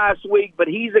okay last week, but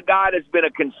he's a guy that's been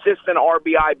a consistent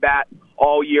RBI bat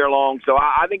all year long. So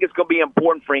I think it's going to be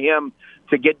important for him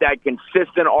to get that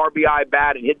consistent RBI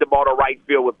bat and hit the ball to right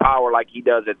field with power like he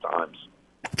does at times.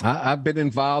 I've been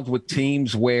involved with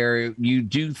teams where you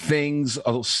do things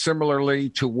similarly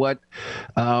to what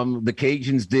the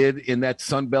Cajuns did in that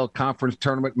Sun Belt Conference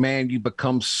tournament. Man, you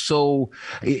become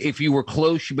if you were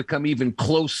close, you become even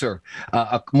closer,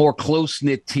 a more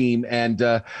close-knit team. And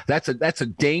that's a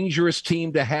dangerous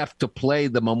team to have to play.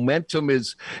 The momentum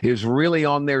is really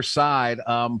on their side.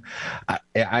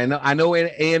 I know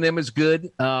A&M is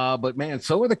good, but, man,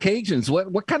 so are the Cajuns.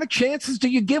 What kind of chances do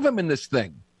you give them in this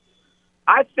thing?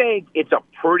 I think it's a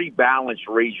pretty balanced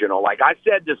regional. Like I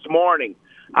said this morning,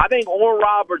 I think Oral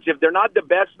Roberts, if they're not the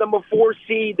best number 4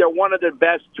 seed, they're one of the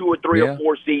best 2 or 3 or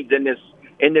 4 seeds in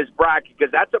this bracket,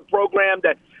 because that's a program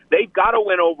that they've got to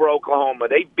win over Oklahoma.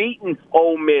 They've beaten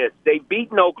Ole Miss. They've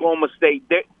beaten Oklahoma State.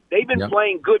 They've been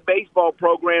playing good baseball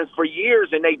programs for years,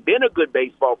 and they've been a good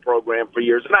baseball program for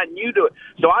years. They're not new to it.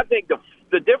 So I think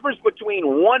the difference between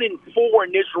 1 and 4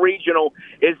 in this regional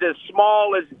is as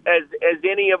small as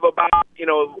any of about,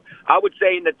 I would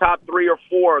say in the top 3 or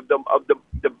 4 of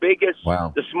the biggest,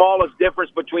 the smallest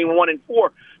difference between 1 and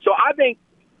 4. So I think,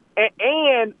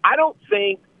 and I don't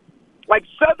think, like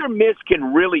Southern Miss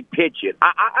can really pitch it.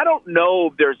 I don't know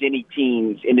if there's any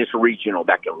teams in this regional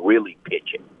that can really pitch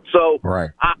it. So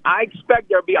I expect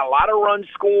there'll be a lot of runs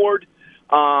scored.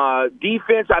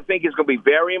 Defense, I think, is going to be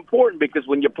very important, because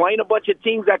when you're playing a bunch of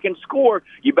teams that can score,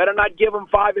 you better not give them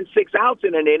 5 and 6 outs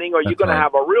in an inning, or you're going to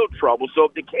have a real trouble. So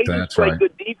if the Cajuns play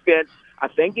good defense, I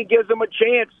think it gives them a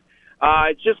chance.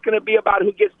 It's just going to be about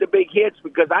who gets the big hits,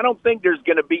 because I don't think there's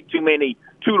going to be too many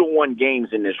 2-1 games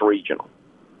in this regional.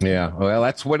 Yeah, well,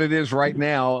 that's what it is right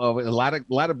now. A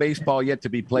lot of baseball yet to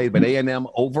be played, but A&M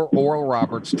over Oral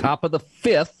Roberts, top of the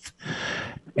 5th.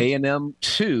 A&M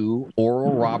 2,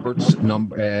 Oral Roberts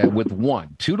with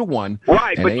 1, 2-1.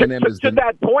 Right, but to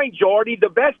that point, Jordy, the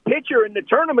best pitcher in the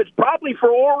tournament is probably for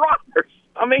Oral Roberts.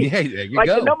 I mean,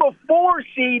 the number 4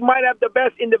 seed might have the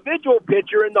best individual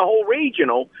pitcher in the whole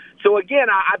regional. So, again,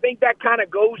 I think that kind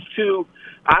of goes to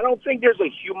 – I don't think there's a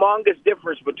humongous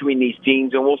difference between these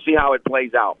teams, and we'll see how it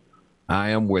plays out. I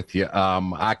am with you.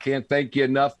 I can't thank you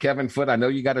enough, Kevin Foote. I know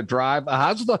you got to drive.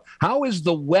 How is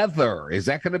the weather? Is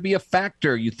that going to be a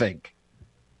factor, you think?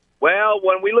 Well,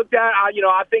 when we looked at,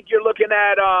 I think you're looking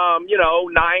at,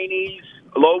 90s,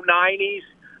 low 90s.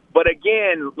 But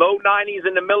again, low 90s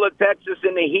in the middle of Texas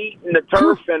in the heat and the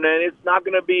turf, and then it's not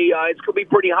going to be. It's going to be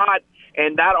pretty hot,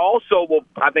 and that also will,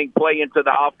 I think, play into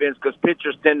the offense because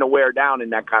pitchers tend to wear down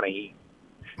in that kind of heat.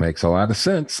 Makes a lot of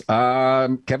sense.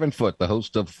 Kevin Foote, the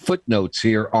host of Footnotes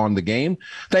here on The Game.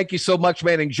 Thank you so much,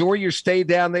 man. Enjoy your stay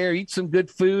down there. Eat some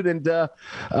good food, and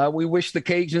we wish the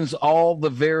Cajuns all the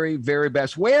very, very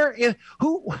best.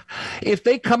 If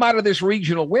they come out of this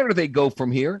regional, where do they go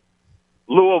from here?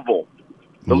 Louisville.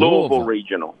 The Louisville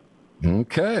Regional.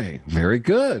 Okay. Very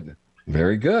good.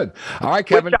 Very good. All right,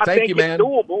 Kevin. Thank you, man. It's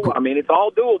doable. I mean, it's all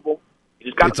doable. You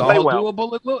just got to play well. It's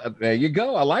all doable. There you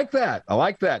go. I like that.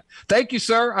 Thank you,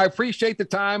 sir. I appreciate the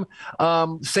time.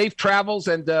 Safe travels,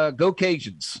 and go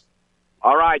Cajuns.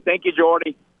 All right. Thank you,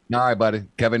 Jordy. All right, buddy.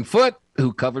 Kevin Foote,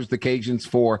 who covers the Cajuns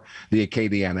for the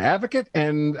Acadiana Advocate,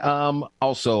 and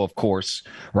also, of course,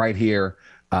 right here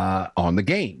on The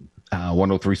Game.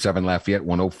 103.7 Lafayette,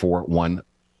 104.1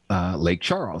 Lake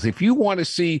Charles. If you want to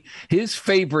see his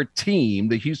favorite team,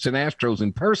 the Houston Astros,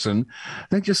 in person,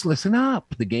 then just listen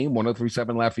up. The Game,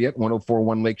 103.7 Lafayette,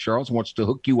 104.1 Lake Charles, wants to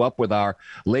hook you up with our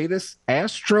latest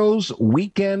Astros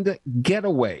weekend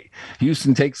getaway.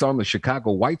 Houston takes on the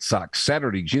Chicago White Sox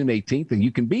Saturday, June 18th, and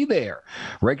you can be there.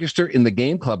 Register in the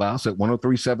Game Clubhouse at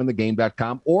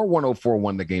 1037thegame.com or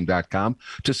 1041thegame.com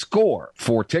to score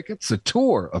 4 tickets, a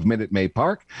tour of Minute Maid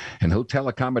Park, and hotel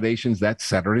accommodations that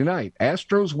Saturday night.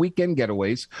 Astros weekend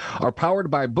getaways are powered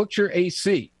by Butcher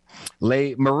AC,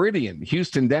 Le Meridian,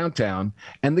 Houston Downtown,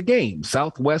 and The Game,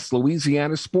 Southwest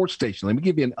Louisiana Sports Station. Let me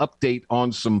give you an update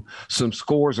on some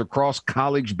scores across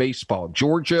college baseball.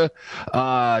 Georgia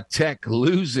Tech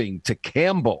losing to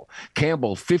Campbell.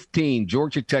 Campbell 15,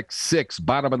 Georgia Tech 6,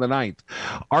 bottom of the 9th.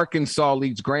 Arkansas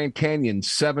leads Grand Canyon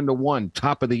 7-1,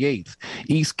 top of the 8th.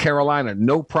 East Carolina,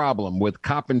 no problem with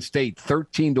Coppin State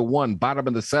 13-1, bottom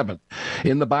of the 7th.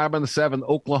 In the bottom of the 7th,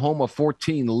 Oklahoma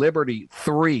 14, Liberty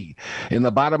 3. In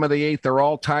the bottom of the 8th, they're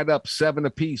all tied up 7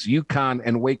 apiece, UConn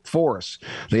and Wake Forest.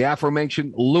 The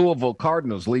aforementioned Louisville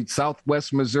Cardinals lead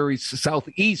Southeast Missouri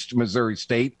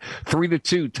State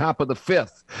 3-2, top of the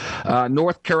 5th.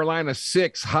 North Carolina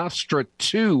 6, Hofstra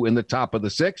 2 in the top of the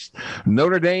 6th.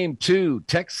 Notre Dame 2,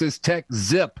 Texas Tech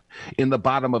zip in the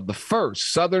bottom of the 1st.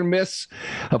 Southern Miss,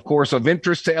 of course, of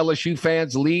interest to LSU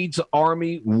fans, leads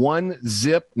Army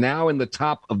 1-0 now in the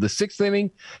top of the 6th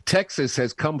inning. Texas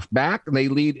has come back, and they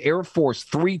lead Air Force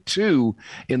 3-2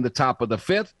 in the top of the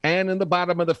 5th. And in the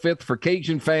bottom of the 5th, for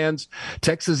Cajun fans,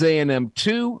 Texas A&M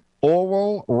 2,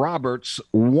 Oral Roberts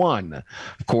 1.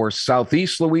 Of course,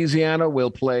 Southeast Louisiana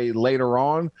will play later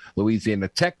on. Louisiana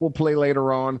Tech will play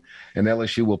later on. And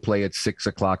LSU will play at 6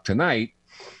 o'clock tonight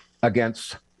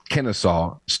against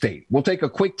Kennesaw State. We'll take a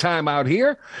quick time out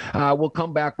here. We'll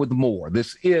come back with more.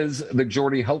 This is the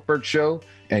Jordy Hultberg Show,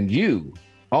 and you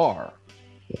are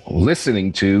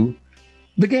listening to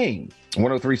The Game.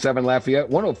 103.7 Lafayette,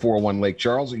 104.1 Lake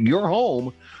Charles, your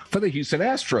home for the Houston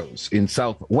Astros in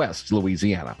Southwest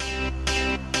Louisiana.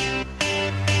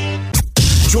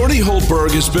 Jordy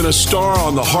Hultberg has been a star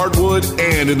on the hardwood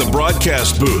and in the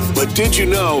broadcast booth. But did you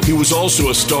know he was also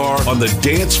a star on the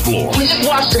dance floor? We just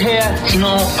wash the hair.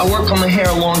 I work on my hair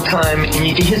a long time, and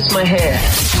you can hiss my hair.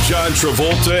 John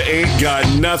Travolta ain't got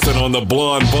nothing on the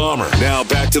blonde bomber. Now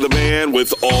back to the man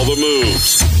with all the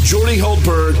moves. Jordy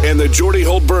Hultberg and the Jordy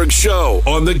Hultberg Show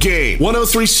on The Game.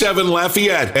 103.7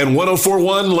 Lafayette and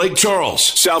 104.1 Lake Charles,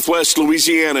 Southwest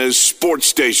Louisiana's sports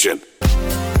station.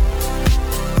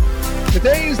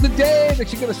 Today is the day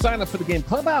that you're going to sign up for the Game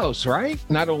Clubhouse, right?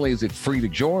 Not only is it free to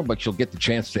join, but you'll get the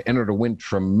chance to enter to win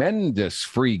tremendous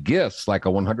free gifts like a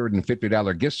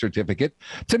 $150 gift certificate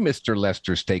to Mr.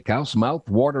 Lester Steakhouse,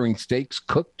 mouth-watering steaks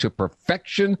cooked to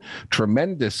perfection,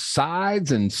 tremendous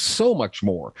sides, and so much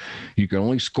more. You can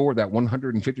only score that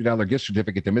 $150 gift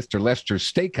certificate to Mr. Lester's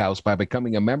Steakhouse by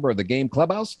becoming a member of the Game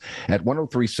Clubhouse at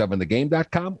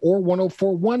 1037thegame.com or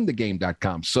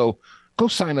 1041thegame.com. So go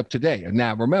sign up today. And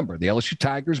now remember, the LSU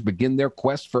Tigers begin their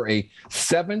quest for a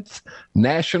 7th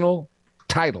national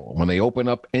title when they open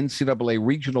up NCAA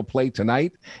regional play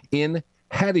tonight in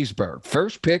Hattiesburg.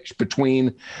 First pitch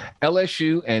between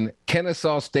LSU and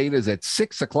Kennesaw State is at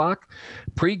 6 o'clock.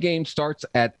 Pre-game starts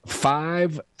at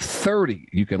 5:30.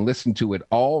 You can listen to it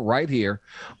all right here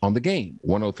on The Game,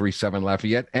 103.7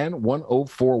 Lafayette and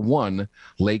 104.1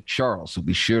 Lake Charles. So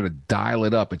be sure to dial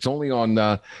it up. It's only on,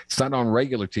 it's not on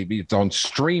regular TV. It's on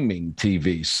streaming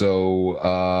TV.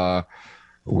 So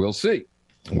we'll see.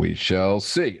 We shall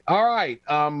see. All right.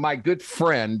 My good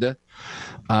friend,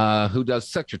 who does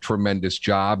such a tremendous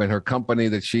job, and her company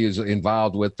that she is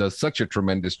involved with does such a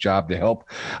tremendous job to help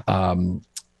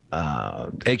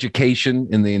education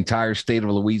in the entire state of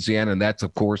Louisiana. And that's,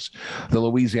 of course, the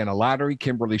Louisiana Lottery.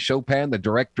 Kimberly Chopin, the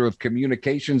Director of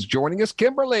Communications, joining us.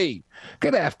 Kimberly,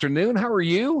 good afternoon. How are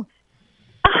you?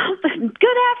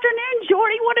 Good afternoon,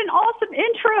 Jordy. What an awesome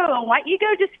intro. My ego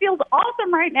just feels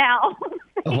awesome right now.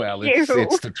 Well,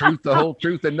 it's the truth, the whole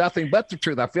truth, and nothing but the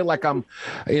truth. I feel like I'm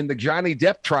in the Johnny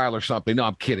Depp trial or something. No,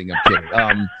 I'm kidding.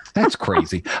 That's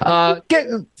crazy.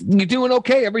 You doing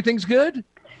okay? Everything's good?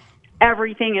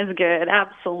 Everything is good.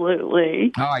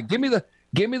 Absolutely. All right. Give me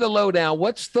the lowdown.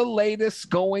 What's the latest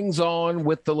goings on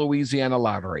with the Louisiana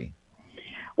Lottery?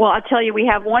 Well, I'll tell you, we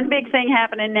have one big thing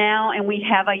happening now, and we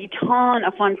have a ton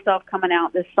of fun stuff coming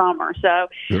out this summer. So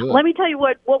Let me tell you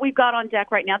what we've got on deck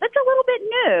right now. That's a little bit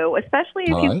new, especially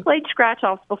if you've played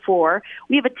scratch-offs before.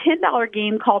 We have a $10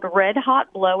 game called Red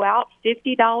Hot Blowout,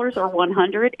 $50 or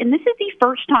 $100. And this is the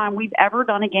first time we've ever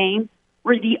done a game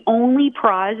where the only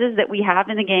prizes that we have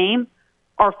in the game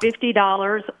are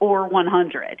 $50 or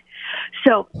 $100.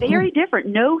 So very different.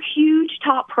 No huge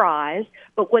top prize,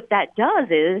 but what that does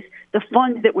is the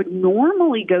funds that would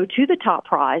normally go to the top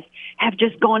prize have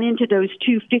just gone into those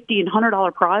 $250 and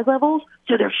 $100 prize levels.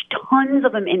 So there's tons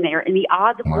of them in there, and the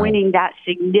odds of winning that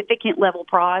significant level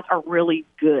prize are really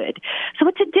good. So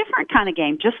it's a different kind of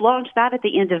game. Just launched that at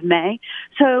the end of May.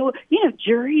 So,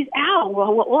 jury's out.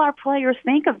 Well, what will our players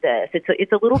think of this?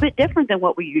 It's a little bit different than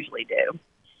what we usually do.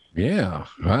 Yeah,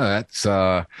 well, that's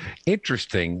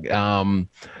interesting,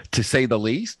 to say the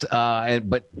least,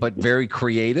 but very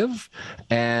creative,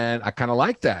 and I kind of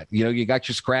like that. You got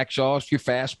your scratch offs, your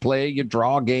fast play, your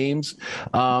draw games.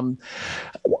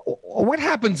 What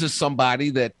happens to somebody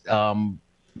that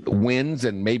wins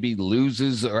and maybe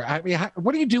loses, or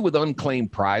what do you do with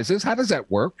unclaimed prizes? How does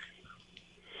that work?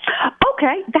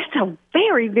 Okay, that's a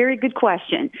very, very good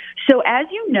question. So as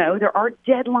you know, there are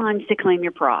deadlines to claim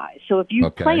your prize. So if you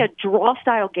play a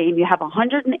draw-style game, you have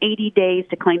 180 days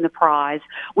to claim the prize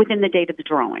within the date of the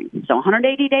drawing. So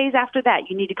 180 days after that,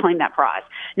 you need to claim that prize.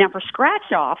 Now, for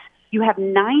scratch-offs, you have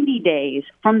 90 days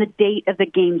from the date of the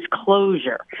game's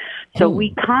closure. So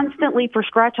we constantly, for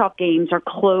scratch-off games, are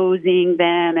closing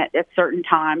them at certain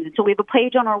times. And so we have a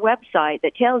page on our website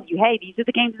that tells you, hey, these are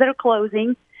the games that are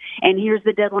closing, and here's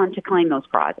the deadline to claim those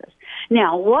prizes.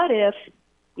 Now, what if,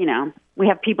 we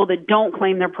have people that don't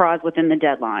claim their prize within the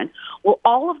deadline? Well,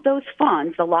 all of those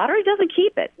funds, the lottery doesn't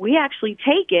keep it. We actually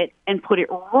take it and put it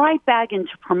right back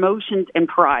into promotions and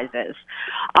prizes.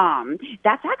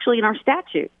 That's actually in our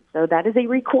statute. So that is a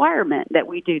requirement that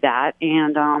we do that,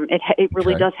 and it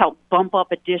really does help bump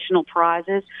up additional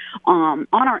prizes on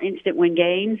our instant win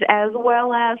games, as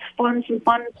well as some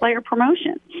fun player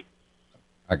promotions.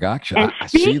 I got you. And I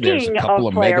see there's a couple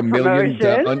of Mega Millions.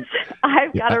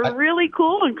 I've got a really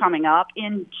cool one coming up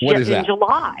in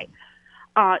July.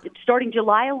 Starting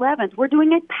July 11th, we're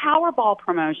doing a Powerball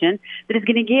promotion that is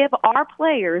going to give our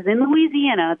players in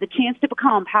Louisiana the chance to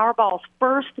become Powerball's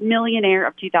first millionaire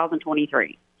of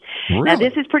 2023. Really? Now,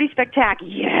 this is pretty spectacular.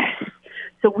 Yes.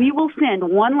 So we will send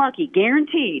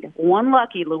guaranteed one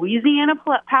lucky Louisiana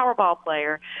Powerball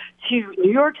player to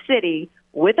New York City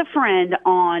with a friend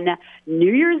on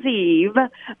New Year's Eve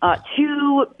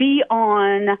to be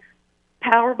on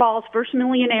Powerball's first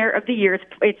millionaire of the year.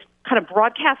 It's kind of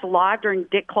broadcast live during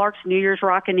Dick Clark's New Year's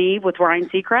Rockin' Eve with Ryan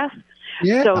Seacrest.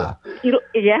 Yeah. So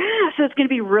it's going to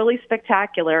be really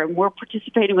spectacular, and we're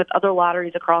participating with other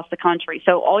lotteries across the country.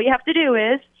 So all you have to do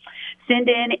is send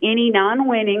in any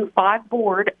non-winning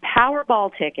 5-board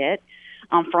Powerball ticket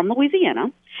from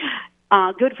Louisiana.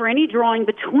 Good for any drawing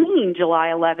between July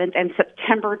 11th and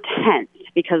September 10th,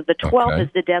 because the 12th is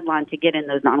the deadline to get in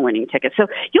those non-winning tickets. So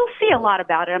you'll see a lot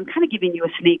about it. I'm kind of giving you a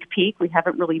sneak peek. We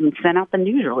haven't really even sent out the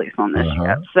news release on this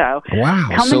yet. So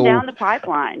coming down the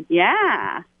pipeline.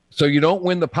 Yeah. So you don't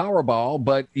win the Powerball,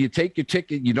 but you take your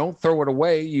ticket, you don't throw it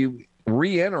away, you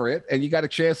re-enter it, and you got a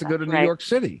chance to go to New York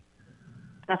City.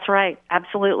 That's right.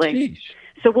 Absolutely. Jeez.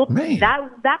 So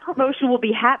that promotion will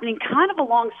be happening kind of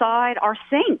alongside our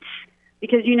Saints,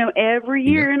 because, every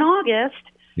year in August,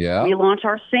 we launch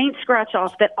our Saints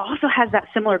scratch-off that also has that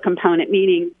similar component,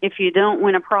 meaning if you don't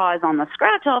win a prize on the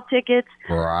scratch-off tickets,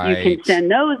 you can send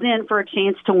those in for a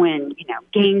chance to win,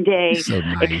 game day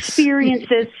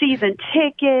experiences, season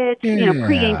tickets,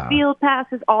 pregame field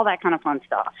passes, all that kind of fun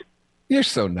stuff. You're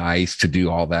so nice to do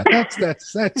all that.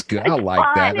 That's good. I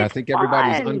like that. And I think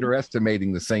everybody's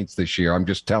underestimating the Saints this year. I'm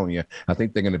just telling you, I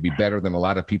think they're going to be better than a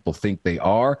lot of people think they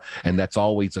are, and that's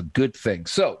always a good thing.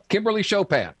 So, Kimberly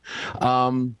Chopin,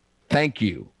 thank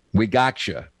you We got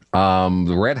you.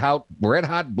 The red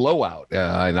hot blowout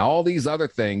and all these other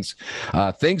things.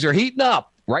 Things are heating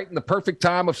up right in the perfect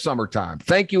time of summertime.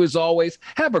 Thank you as always.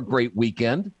 Have a great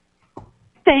weekend.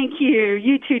 Thank you.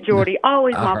 You too, Jordy.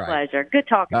 Always my pleasure. Good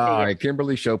talking to you. All right,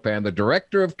 Kimberly Chopin, the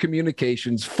Director of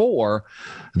Communications for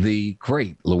the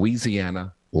great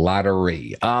Louisiana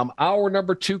Lottery. Hour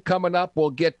number 2 coming up. We'll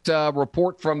get a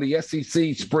report from the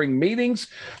SEC spring meetings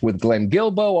with Glenn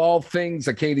Guilbeau, all things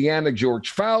Acadiana, George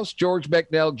Faust, George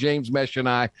Becknell, James Mesh, and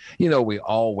I. You know, we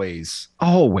always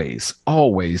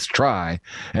try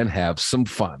and have some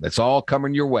fun. That's all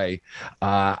coming your way.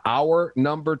 Hour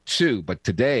number 2. But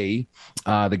today,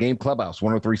 the Game Clubhouse,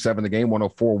 103.7 The Game,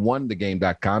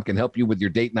 104.1thegame.com can help you with your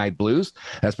date night blues.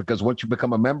 That's because once you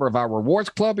become a member of our rewards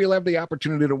club, you'll have the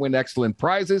opportunity to win excellent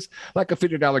prizes like a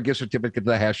 $50 gift certificate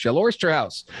to the Half Shell Oyster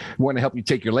House. We want to help you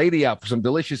take your lady out for some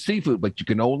delicious seafood, but you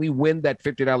can only win that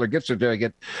 $50 gift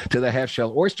certificate to the Half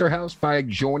Shell Oyster House by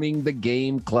joining the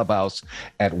Game Clubhouse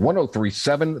at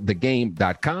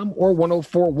 1037thegame.com or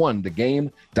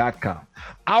 1041thegame.com.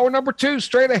 Hour number 2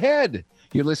 straight ahead.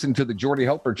 You listen to the Jordy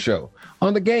Hultberg Show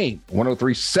on the Game,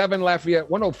 103.7 Lafayette,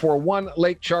 104.1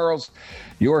 Lake Charles,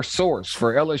 your source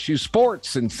for LSU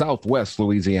sports in Southwest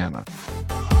Louisiana.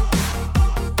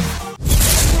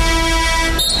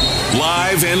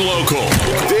 Live and local.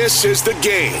 This is The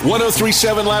Game.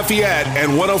 103.7 Lafayette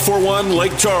and 104.1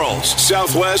 Lake Charles,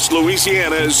 Southwest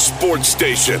Louisiana's sports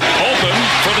station. Open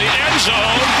for the end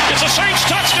zone. It's a Saints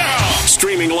touchdown.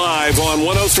 Streaming live on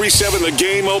 103.7 The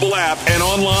Game mobile app and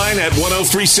online at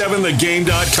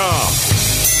 1037thegame.com.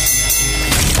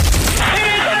 It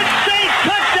is a Saints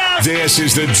touchdown. This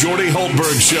is the Jordy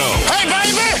Hultberg Show. Hey,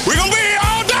 baby, we're going to be here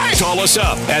all day. Call us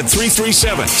up at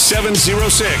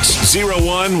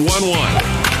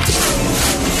 337-706-0111.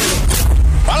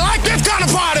 I like this kind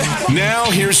of party.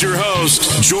 Now, here's your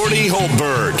host, Jordy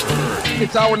Hultberg.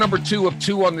 It's hour number 2 of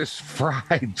 2 on this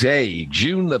Friday,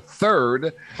 June the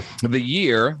 3rd of the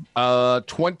year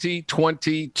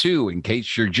 2022. In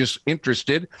case you're just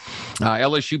interested,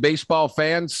 LSU baseball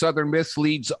fans, Southern Miss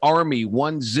leads Army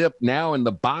 1-0 now in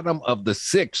the bottom of the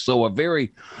 6th. So a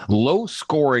very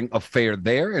low-scoring affair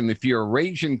there. And if you're a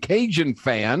Ragin' Cajun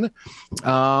fan,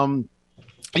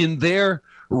 in their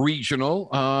regional,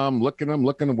 I'm looking,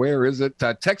 where is it?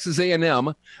 Texas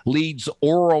A&M leads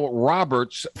Oral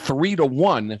Roberts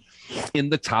 3-1 in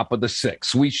the top of the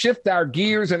 6th. We shift our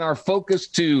gears and our focus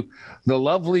to the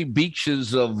lovely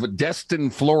beaches of Destin,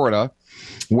 Florida,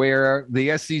 where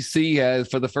the SEC has,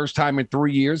 for the first time in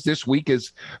 3 years, this week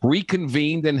has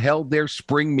reconvened and held their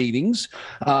spring meetings.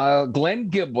 Glenn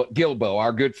Guilbeau,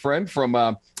 our good friend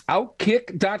from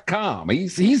Outkick.com.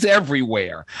 He's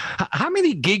everywhere. How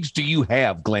many gigs do you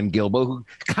have, Glenn Guilbeau, who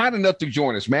kind enough to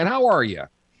join us, man? How are you?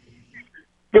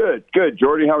 Good.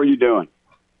 Jordy, how are you doing?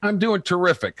 I'm doing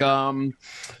terrific. So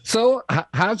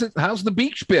how's the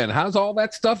beach been? How's all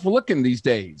that stuff looking these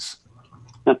days?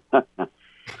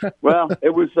 Well,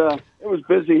 it was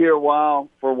busy here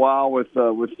for a while with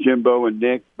Jimbo and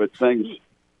Nick, but things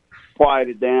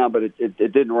quieted down. But it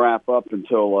didn't wrap up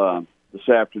until this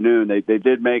afternoon. They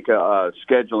did make a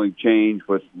scheduling change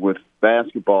with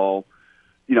basketball,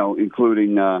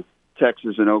 including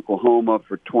Texas and Oklahoma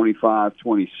for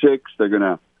 25-26. They're going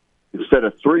to, instead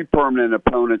of 3 permanent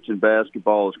opponents in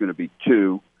basketball, is going to be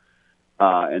 2.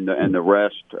 And the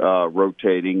rest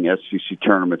rotating. SEC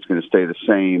tournament's going to stay the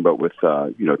same, but with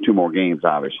 2 more games,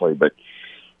 obviously. But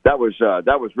that was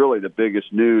really the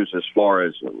biggest news as far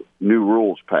as new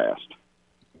rules passed.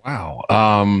 Wow.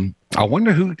 I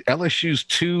wonder who LSU's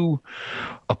 2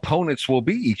 opponents will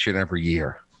be each and every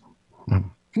year.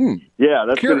 Yeah,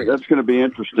 that's going to be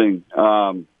interesting.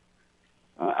 I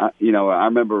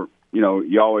remember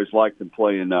you always liked them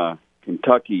playing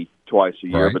Kentucky twice a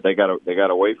year, right, but they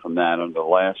got away from that under the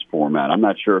last format. I'm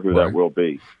not sure who that will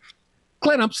be.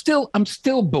 Glenn, I'm still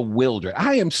bewildered.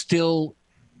 I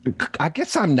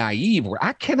guess I'm naive.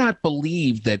 I cannot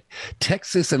believe that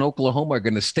Texas and Oklahoma are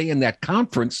going to stay in that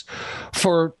conference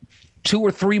for 2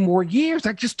 or 3 more years.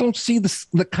 I just don't see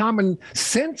the common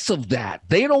sense of that.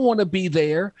 They don't want to be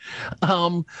there.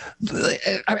 I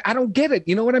don't get it.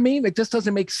 You know what I mean? It just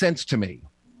doesn't make sense to me.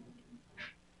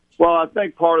 Well, I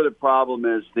think part of the problem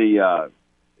is the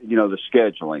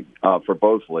scheduling for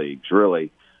both leagues,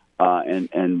 really,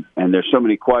 and there's so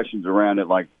many questions around it.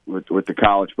 Like with the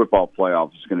college football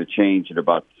playoffs, it's going to change at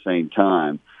about the same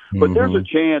time. But there's a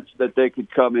chance that they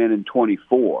could come in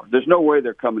 24. There's no way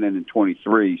they're coming in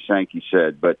 23, Sankey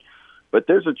said, but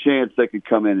there's a chance they could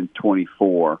come in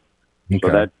 24. Okay.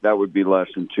 So that would be less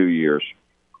than 2 years.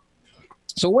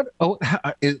 So what?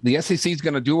 The SEC is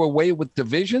going to do away with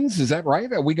divisions? Is that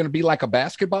right? Are we going to be like a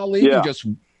basketball league? Yeah. And just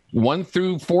 1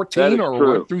 through 14 or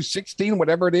true. 1 through 16,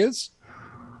 whatever it is?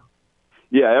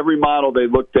 Yeah, every model they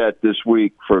looked at this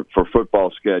week for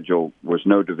football schedule was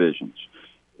no divisions.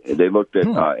 They looked at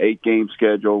 8-game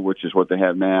schedule, which is what they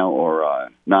have now, or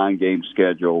 9-game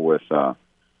schedule with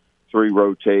 3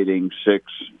 rotating, 6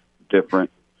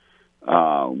 different,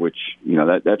 which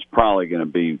that's probably going to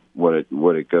be what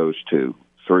it goes to.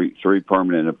 3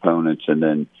 permanent opponents and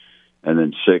then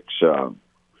 6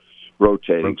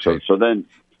 rotating. So then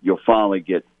you'll finally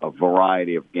get a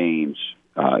variety of games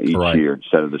each year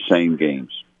instead of the same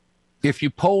games. If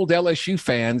you polled LSU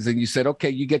fans and you said, okay,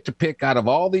 you get to pick out of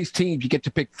all these teams, you get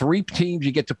to pick 3 teams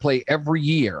you get to play every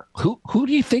year. Who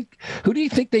do you think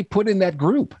they put in that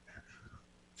group?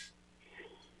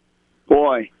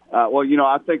 Boy,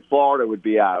 I think Florida would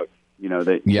be out.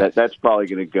 That's probably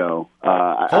going to go.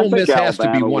 Ole Miss has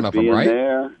to be one of them, right?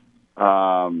 There.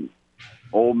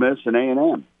 Ole Miss and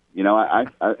A&M. I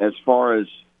as far as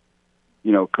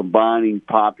combining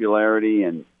popularity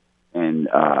and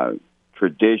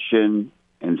tradition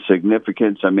and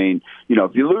significance. I mean,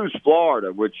 if you lose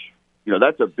Florida, which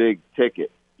that's a big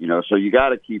ticket. So you got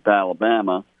to keep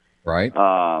Alabama, right?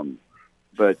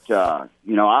 But I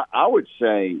would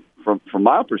say from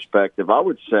my perspective, I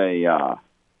would say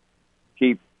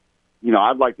keep.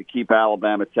 I'd like to keep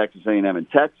Alabama, Texas A&M, and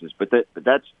Texas, but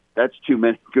that's too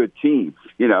many good teams.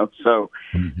 So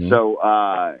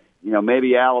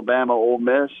maybe Alabama, Ole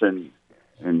Miss, and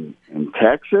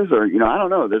Texas, or I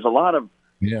don't know. There's a lot of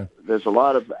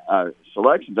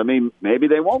selections. I mean, maybe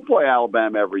they won't play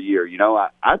Alabama every year.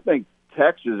 I think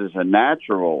Texas is a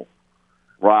natural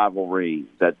rivalry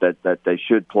that they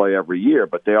should play every year,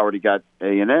 but they already got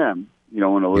A&M. And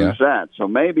to lose that, so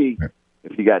maybe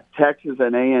if you got Texas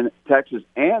and Texas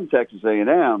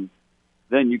A&M.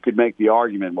 Then you could make the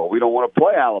argument, well, we don't want to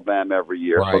play Alabama every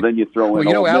year. Right. So then you throw in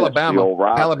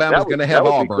Alabama's going to have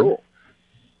Auburn. Cool.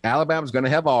 Alabama's going to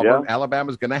have Auburn. Yeah.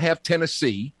 Alabama's going to have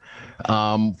Tennessee,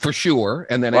 for sure.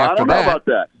 And then after I don't know about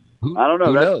that. I don't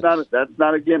know. That's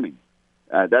not a gimme.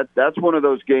 That's one of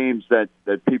those games that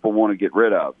people want to get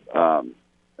rid of.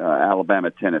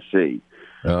 Alabama, Tennessee.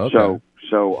 Oh, okay.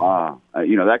 So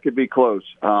that could be close.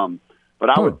 But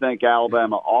I would think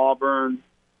Alabama, Auburn,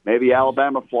 maybe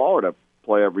Alabama, Florida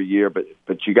play every year, but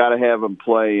you got to have them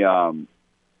play.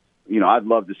 I'd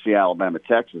love to see Alabama,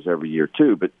 Texas every year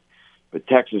too, but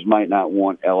Texas might not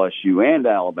want LSU and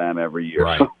Alabama every year.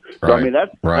 Right. So I mean,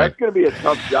 that's going to be a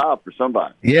tough job for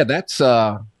somebody. Yeah, that's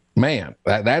man.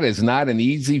 That is not an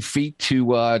easy feat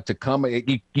to come.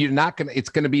 You're not going. It's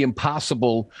going to be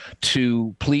impossible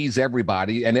to please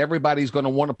everybody, and everybody's going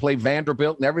to want to play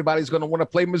Vanderbilt, and everybody's going to want to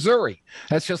play Missouri.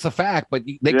 That's just a fact. But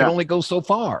they can only go so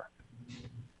far.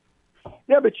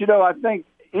 Yeah, but I think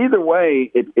either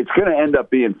way, it's going to end up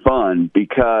being fun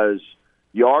because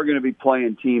you are going to be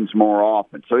playing teams more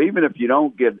often. So even if you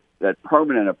don't get that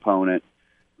permanent opponent,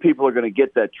 people are going to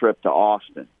get that trip to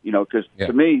Austin. Because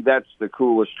to me, that's the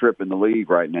coolest trip in the league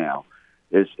right now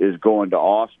is going to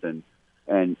Austin.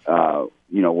 And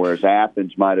whereas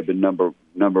Athens might have been number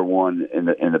one in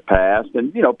the past,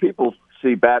 and people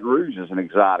see Baton Rouge as an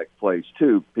exotic place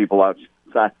too. People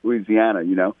outside Louisiana,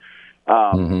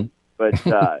 But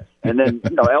and then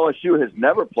LSU has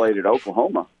never played at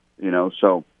Oklahoma,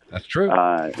 so that's true.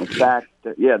 In fact,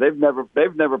 they've never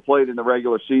played in the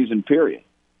regular season period.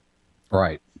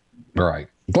 Right.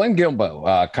 Glenn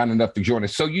Guilbeau, kind enough to join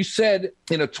us. So you said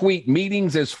in a tweet,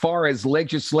 meetings as far as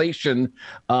legislation,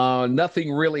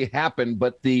 nothing really happened,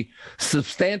 but the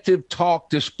substantive talk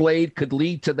displayed could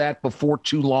lead to that before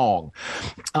too long.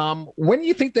 When do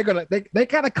you think they're going to, they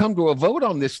got to come to a vote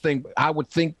on this thing, I would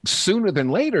think sooner than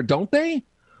later, don't they?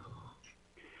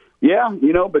 Yeah,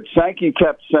 but Sankey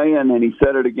kept saying, and he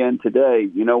said it again today,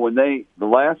 when the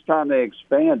last time they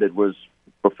expanded was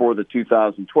before the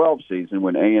 2012 season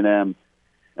when A&M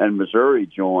and Missouri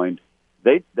joined.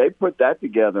 They put that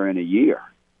together in a year.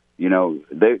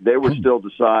 They were still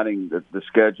deciding the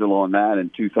schedule on that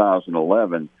in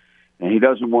 2011, and he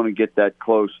doesn't want to get that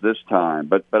close this time.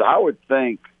 But I would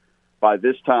think by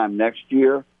this time next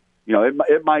year,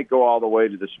 it might go all the way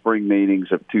to the spring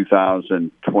meetings of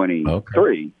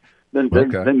 2023.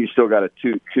 Okay. Then you still got a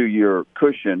two-year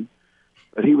cushion.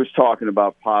 But he was talking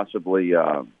about possibly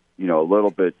a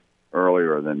little bit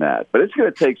earlier than that. But it's going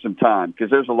to take some time because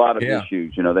there's a lot of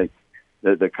issues.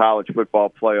 The college football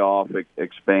playoff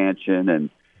expansion and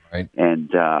they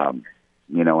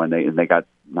got,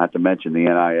 not to mention the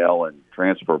NIL and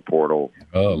transfer portal.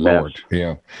 Oh, Lord.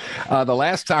 Yeah. The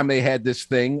last time they had this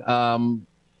thing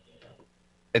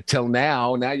until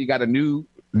now you got a new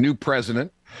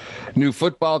president. New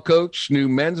football coach, new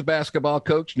men's basketball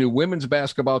coach, new women's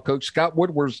basketball coach. Scott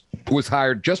Woodward was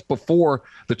hired just before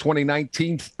the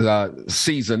 2019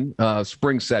 season,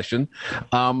 spring session.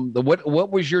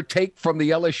 What was your take from the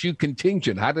LSU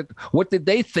contingent? What did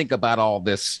they think about all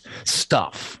this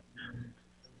stuff?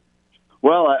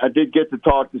 Well, I did get to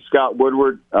talk to Scott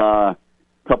Woodward a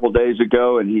couple of days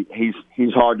ago, and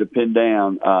he's hard to pin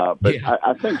down. But yeah.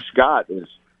 I think Scott is.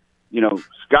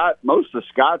 Most of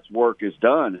Scott's work is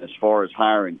done as far as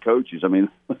hiring coaches. I mean,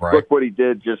 right. Look what he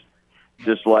did just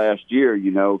last year.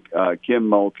 Kim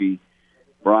Mulkey,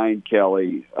 Brian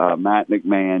Kelly, Matt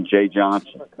McMahon, Jay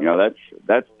Johnson.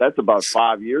 That's about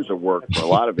 5 years of work for a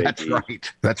lot of ADs.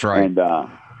 That's right. And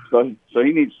so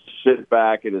he needs to sit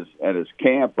back at his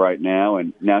camp right now.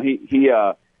 And now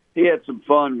he had some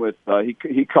fun with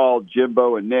he called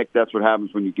Jimbo and Nick. That's what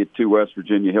happens when you get two West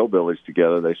Virginia hillbillies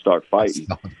together. They start fighting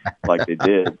like they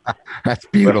did. That's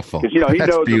beautiful. Because he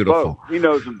knows them both. He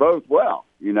knows them both well.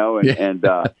 And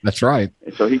that's right.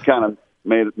 So he kind of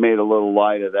made a little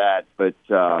light of that. But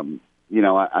I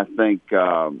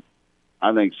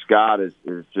think Scott is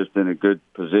just in a good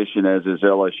position, as is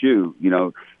LSU.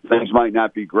 Things might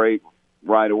not be great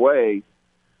right away,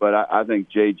 but I think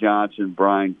Jay Johnson,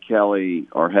 Brian Kelly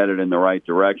are headed in the right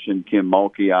direction. Kim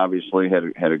Mulkey obviously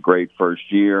had a great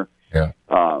first year. Yeah.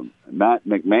 Matt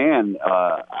McMahon,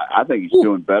 I think he's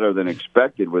doing better than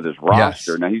expected with his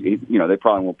roster. Yes. Now, they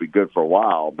probably won't be good for a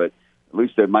while, but at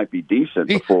least they might be decent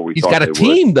before we. He's got a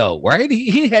team, though, right?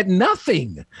 He had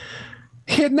nothing.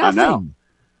 He had nothing. I know.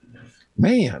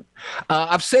 Man,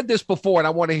 I've said this before, and I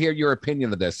want to hear your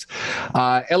opinion of this.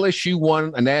 LSU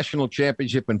won a national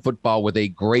championship in football with a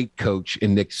great coach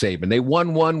in Nick Saban. They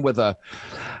won one with a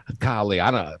golly,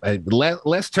 I don't know.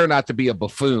 Les turned out to be a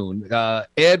buffoon.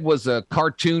 Ed was a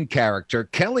cartoon character.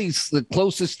 Kelly's the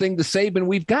closest thing to Saban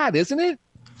we've got, isn't it?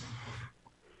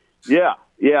 Yeah,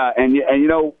 and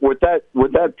what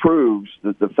that proves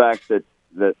that the fact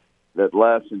that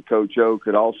Les and Coach O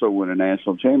could also win a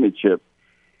national championship.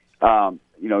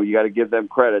 You got to give them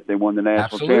credit. They won the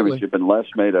national championship, and Les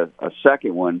made a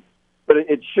second one. But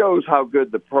it shows how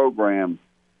good the program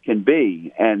can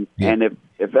be. And if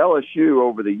LSU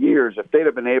over the years, if they'd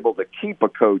have been able to keep a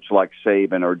coach like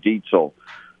Saban or Dietzel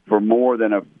for more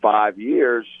than 5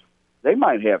 years, they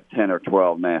might have 10 or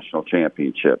 12 national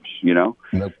championships. No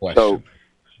question.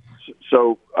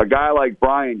 So a guy like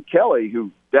Brian Kelly, who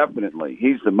definitely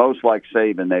he's the most like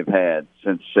Saban they've had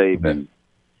since Saban.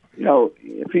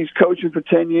 If he's coaching for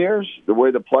 10 years, the way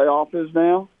the playoff is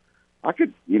now, I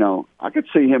could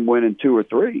see him winning 2 or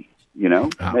 3,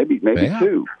 maybe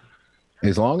 2.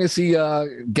 As long as he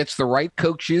gets the right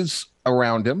coaches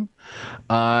around him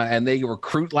and they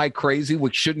recruit like crazy,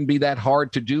 which shouldn't be that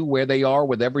hard to do where they are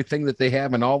with everything that they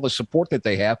have and all the support that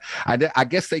they have. I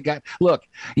guess look,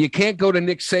 you can't go to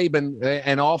Nick Saban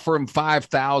and offer him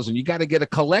 $5,000. You got to get a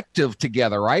collective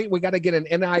together, right? We got to get an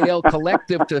NIL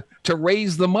collective to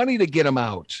raise the money to get him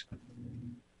out.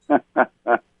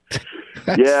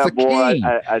 Yeah, boy,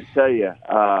 I tell you,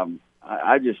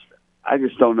 I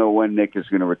just don't know when Nick is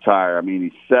going to retire. I mean,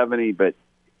 he's 70, but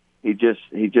he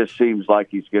just seems like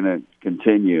he's going to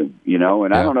continue,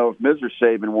 and I don't know if Mrs.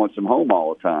 Saban wants him home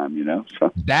all the time,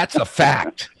 So. That's a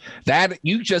fact. That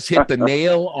you just hit the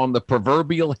nail on the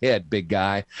proverbial head, big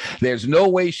guy. There's no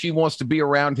way she wants to be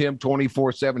around him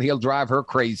 24/7. He'll drive her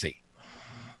crazy.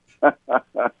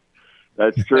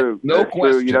 That's true. No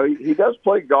question. True. He does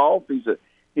play golf.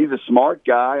 He's a smart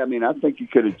guy. I mean, I think he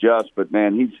could adjust, but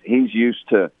man, he's used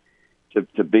to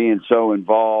being so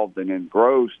involved and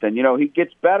engrossed. And, he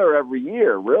gets better every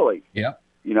year, really. Yeah.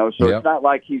 So it's not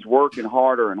like he's working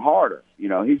harder and harder.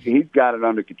 He's got it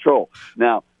under control.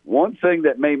 Now, one thing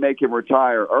that may make him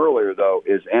retire earlier, though,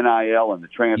 is NIL and the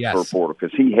transfer portal,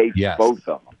 because he hates both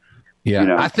of them.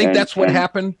 Yeah, I think that's what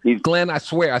happened, Glenn. I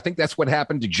swear, I think that's what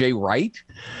happened to Jay Wright.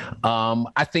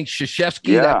 I think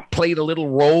Krzyzewski that played a little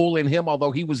role in him,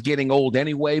 although he was getting old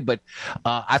anyway. But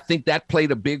I think that played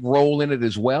a big role in it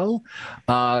as well.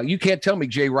 You can't tell me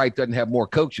Jay Wright doesn't have more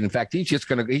coaching. In fact, he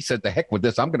said, "The heck with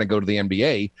this! I'm going to go to the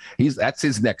NBA." That's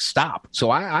his next stop.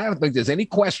 So I don't think there's any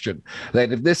question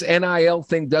that if this NIL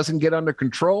thing doesn't get under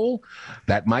control,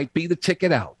 that might be the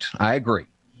ticket out. I agree.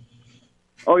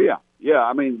 Oh yeah. Yeah,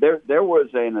 I mean, there was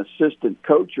an assistant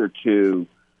coach or two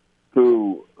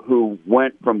who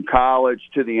went from college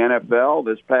to the NFL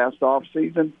this past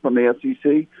offseason from the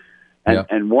SEC,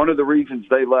 and one of the reasons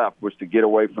they left was to get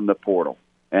away from the portal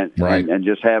and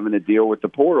just having to deal with the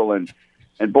portal. And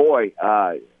boy,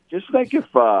 just think if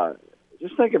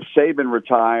Saban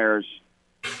retires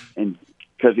and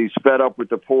because he's fed up with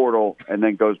the portal and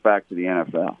then goes back to the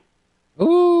NFL.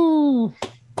 Ooh,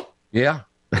 yeah.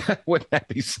 Wouldn't that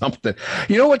be something?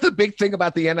 You know what the big thing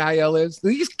about the NIL is?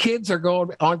 These kids are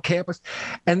going on campus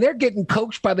and they're getting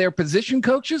coached by their position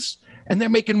coaches and they're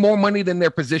making more money than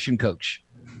their position coach.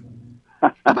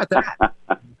 How about that?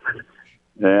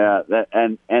 Yeah,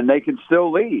 and they can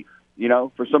still leave,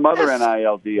 for some other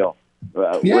NIL deal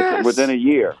within a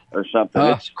year or something.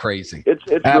 It's crazy. It's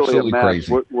absolutely really a mess.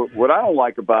 crazy. What I don't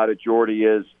like about it, Jordy,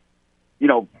 is,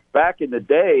 back in the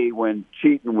day when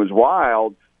cheating was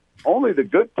wild, only the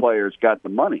good players got the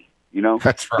money.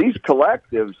 That's right. These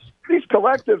collectives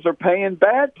are paying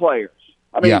bad players.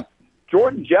 I mean,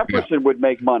 Jordan Jefferson would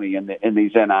make money in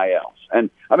these NILs, and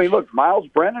I mean, look, Miles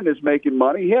Brennan is making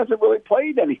money. He hasn't really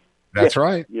played any. That's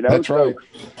right. That's right.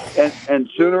 And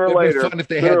sooner or later, fun if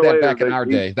they had that back in our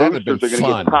day. That would have been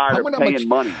fun. Get tired of paying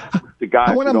money to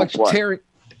guys who don't play.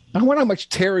 I wonder how much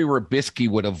Terry Robisky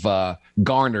would have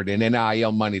garnered in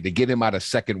NIL money to get him out of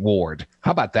Second Ward.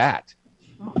 How about that?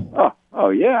 Oh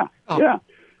yeah.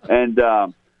 And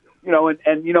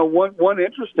one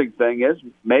interesting thing is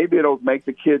maybe it'll make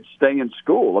the kids stay in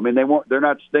school. I mean, they're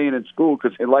not staying in school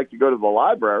because they like to go to the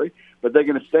library, but they're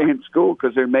going to stay in school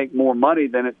because they make more money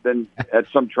than at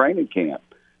some training camp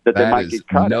that they might get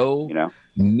cut.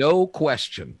 No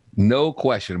question.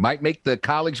 It might make the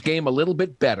college game a little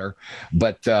bit better,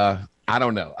 but I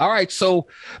don't know. All right. So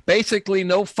basically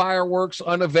no fireworks,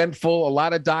 uneventful, a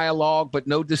lot of dialogue, but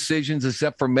no decisions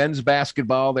except for men's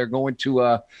basketball. They're going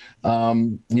to,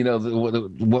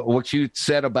 what you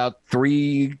said about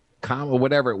three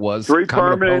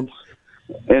permanents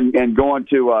and going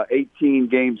to 18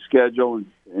 game schedule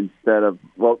instead of,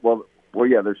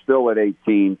 they're still at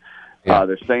 18. Yeah.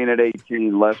 They're staying at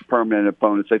 18, less permanent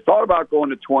opponents. They thought about going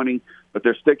to 20, but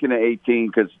they're sticking to 18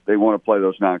 because they want to play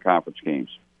those non-conference games.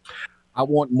 I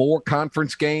want more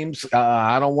conference games.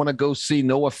 I don't want to go see,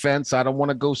 no offense, I don't want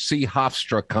to go see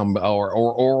Hofstra come or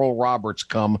Oral Roberts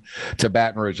come to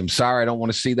Baton Rouge. I'm sorry, I don't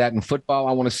want to see that in football.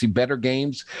 I want to see better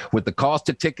games with the cost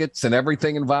of tickets and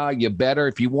everything involved.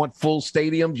 If you want full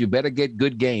stadiums, you better get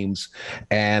good games.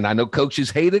 And I know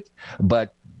coaches hate it,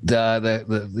 but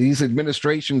these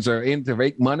administrations are in to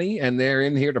make money and they're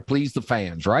in here to please the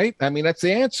fans, right? I mean, that's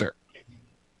the answer.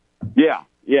 Yeah.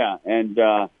 And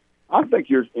I think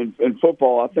you're in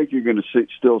football. I think you're going to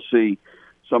still see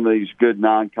some of these good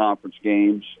non-conference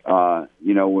games.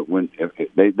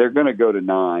 If they're going to go to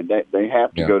 9, they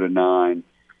have to go to 9,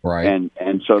 right?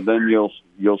 And so then you'll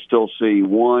still see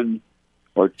 1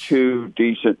 or 2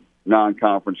 decent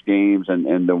non-conference games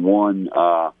and the one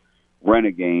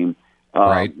rented game,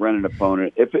 rented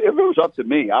opponent. If it was up to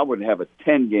me, I would have a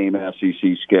 10-game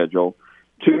SEC schedule,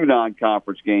 2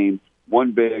 non-conference games,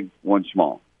 1 big, 1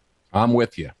 small. I'm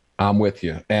with you.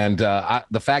 And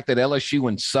the fact that LSU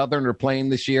and Southern are playing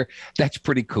this year, that's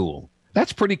pretty cool. I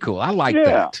like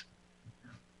that.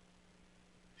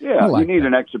 Yeah, you need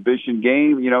an exhibition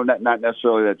game. Not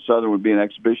necessarily that Southern would be an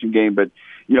exhibition game, but,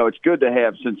 it's good to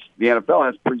have, since the NFL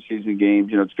has preseason games,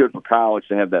 it's good for college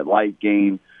to have that light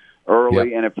game early.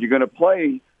 Yep. And if you're going to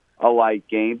play a light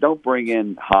game, don't bring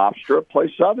in Hofstra,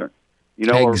 play Southern.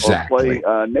 Exactly.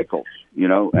 Or play Nichols,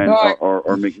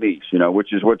 or McNeese,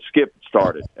 which is what Skip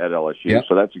started at LSU. Yep.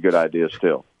 So that's a good idea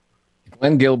still.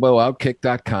 Glenn Guilbeau,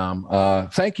 Outkick.com.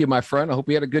 Thank you, my friend. I hope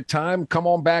you had a good time. Come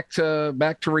on back to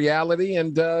reality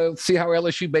and see how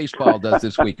LSU baseball does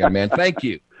this weekend, man. Thank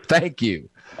you.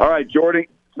 All right, Jordy.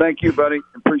 Thank you, buddy.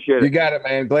 Appreciate it. You got it,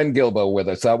 man. Glenn Guilbeau with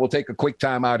us. We'll take a quick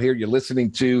time out here. You're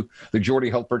listening to the Jordy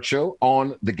Hultberg Show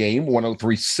on the Game,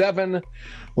 103.7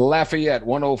 Lafayette,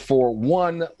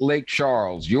 104.1 Lake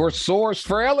Charles, your source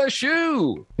for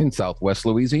LSU in Southwest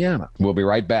Louisiana. We'll be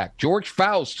right back. George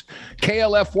Faust,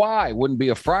 KLFY. Wouldn't be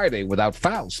a Friday without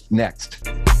Faust. Next.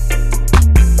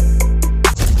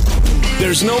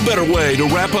 There's no better way to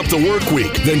wrap up the work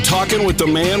week than talking with the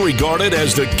man regarded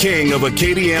as the king of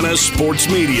Acadiana sports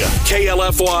media,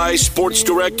 KLFY Sports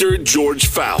Director George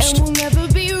Faust.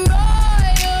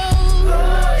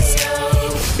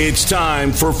 It's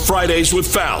time for Fridays with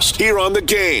Faust here on the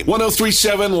Game,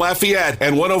 103.7 Lafayette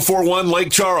and 104.1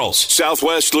 Lake Charles,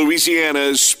 Southwest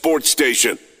Louisiana's sports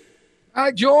station.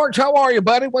 Hi, George. How are you,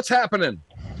 buddy? What's happening?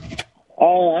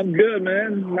 Oh, I'm good,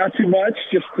 man. Not too much.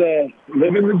 Just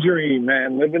living the dream,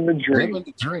 man. Living the dream.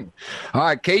 All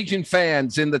right, Cajun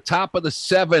fans in the top of the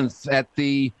 7th at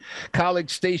the College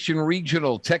Station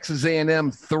Regional, Texas A&M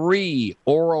 3,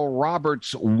 Oral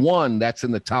Roberts 1. That's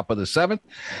in the top of the 7th.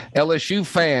 LSU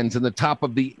fans in the top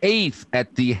of the 8th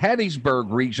at the Hattiesburg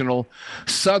Regional,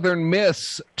 Southern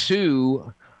Miss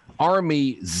 2,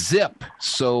 Army zip.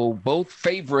 So both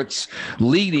favorites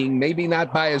leading, maybe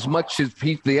not by as much as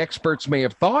the experts may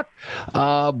have thought,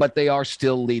 but they are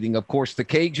still leading. Of course, the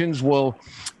Cajuns will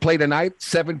play tonight,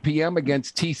 7 p.m.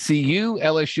 against TCU.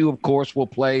 LSU, of course, will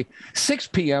play 6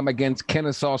 p.m. against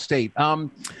Kennesaw State. I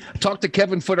talked to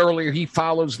Kevin Foote earlier. He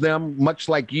follows them much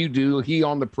like you do. He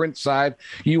on the print side,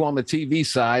 you on the TV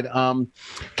side.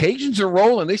 Cajuns are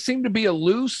rolling. They seem to be a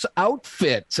loose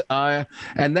outfit,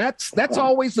 and that's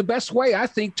always the best way, I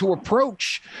think, to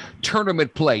approach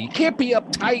tournament play. You can't be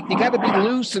uptight. You got to be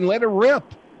loose and let it rip.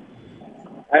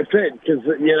 That's it, because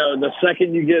the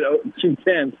second you get too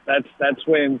tense, that's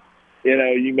when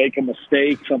you make a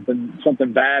mistake,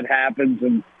 something bad happens,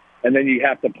 and then you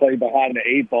have to play behind the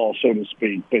 8 ball, so to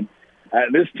speak. But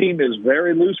this team is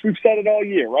very loose. We've said it all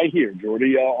year, right here,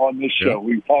 Jordy, on this show. Yep.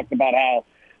 We've talked about how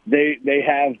they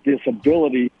have this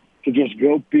ability to just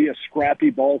go be a scrappy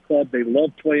ball club. They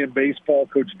love playing baseball.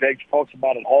 Coach Deggs talks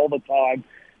about it all the time,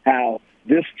 how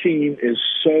this team is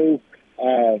so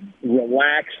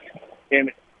relaxed in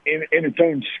its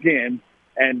own skin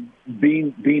and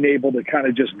being able to kind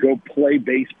of just go play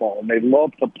baseball. And they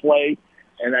love to play,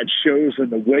 and that shows in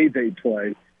the way they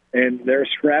play. And they're a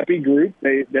scrappy group.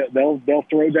 They'll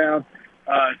throw down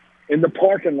in the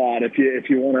parking lot if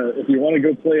you want to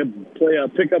go play a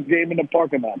pickup game in the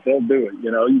parking lot. They'll do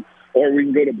it, Or we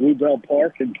can go to Bluebell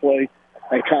Park and play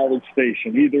at College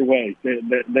Station. Either way,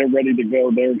 they're ready to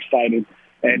go. They're excited,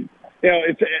 and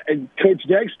Coach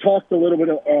Deggs talked a little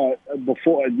bit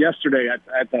before yesterday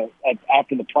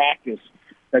after the practice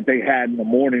that they had in the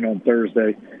morning on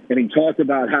Thursday, and he talked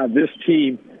about how this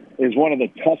team is one of the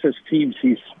toughest teams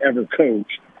he's ever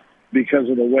coached because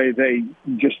of the way they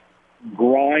just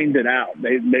grind it out.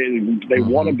 They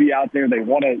want to be out there. They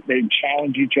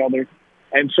challenge each other,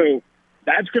 and so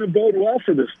that's going to bode well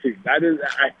for this team. That is,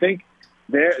 I think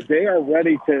they are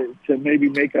ready to maybe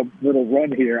make a little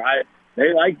run here.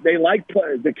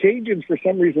 The Cajuns for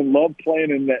some reason love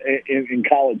playing in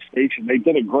College Station. They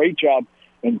did a great job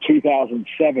in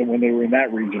 2007 when they were in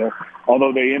that regional.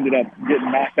 Although they ended up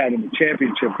getting knocked out in the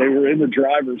championship, they were in the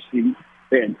driver's seat.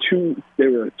 They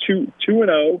were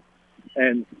 2-0,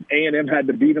 and A&M had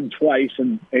to beat them twice,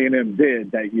 and A&M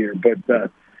did that year.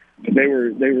 But they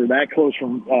were that close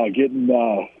from getting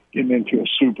into a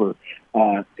super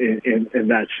in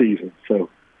that season. So.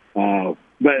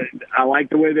 But I like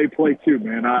the way they play too,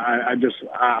 man. I've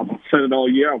said it all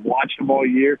year. I've watched them all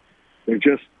year. They're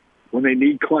just, when they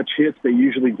need clutch hits, they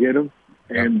usually get them,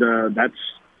 and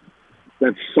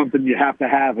that's something you have to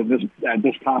have at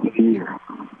this time of the year.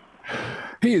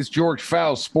 He is George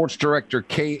Faust, sports director,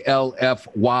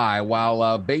 KLFY.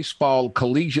 While baseball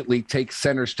collegiately takes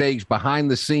center stage behind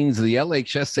the scenes, the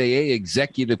LHSAA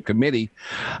Executive Committee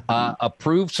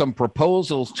approved some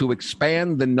proposals to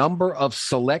expand the number of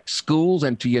select schools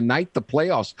and to unite the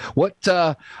playoffs. What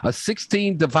a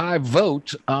 16-5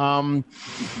 vote.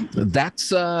 That's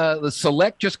the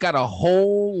select just got a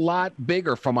whole lot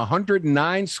bigger, from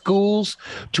 109 schools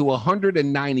to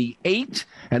 198,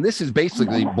 and this is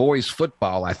basically boys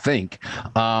football, I think,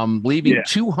 leaving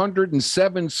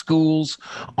 207 schools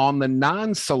on the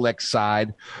non-select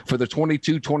side for the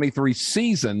 22-23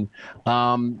 season.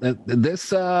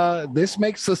 This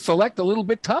makes the select a little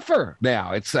bit tougher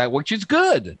now. It's which is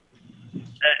good.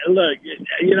 Look,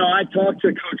 I talked to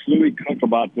Coach Louis Cook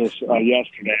about this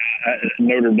yesterday at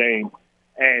Notre Dame,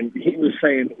 and he was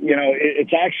saying,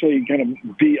 it's actually going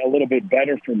to be a little bit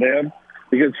better for them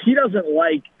because he doesn't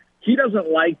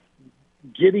like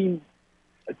getting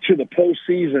to the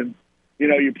postseason.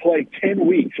 You play 10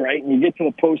 weeks, right? And you get to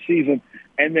the postseason,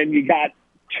 and then you got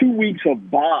 2 weeks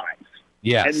of buys.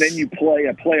 Yes. And then you play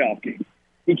a playoff game.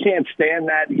 He can't stand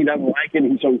that. He doesn't like it.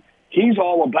 And so he's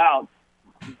all about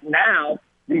now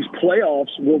these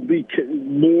playoffs will be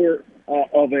more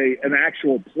of an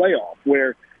actual playoff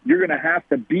where you're going to have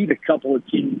to beat a couple of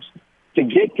teams to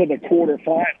get to the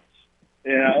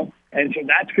quarterfinals, And so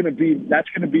that's going to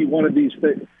be one of these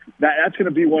things. That's going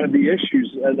to be one of the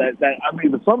issues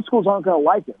but some schools aren't going to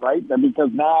like it, right? Because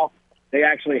now they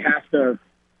actually have to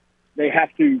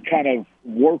kind of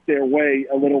work their way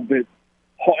a little bit.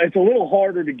 It's a little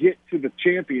harder to get to the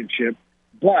championship,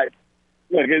 but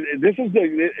look,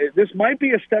 this might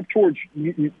be a step towards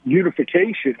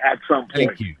unification at some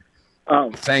point. Thank you.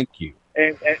 Thank you.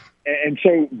 And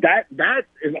so that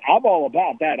is, I'm all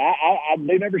about that.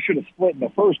 They never should have split in the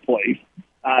first place.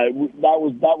 That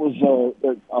was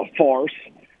a farce.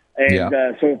 And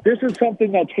so if this is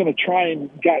something that's going to try and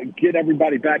get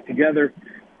everybody back together,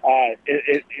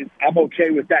 I'm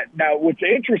okay with that. Now, what's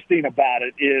interesting about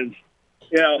it is,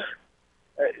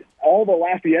 all the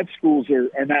Lafayette schools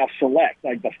are now select.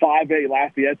 Like the 5A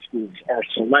Lafayette schools are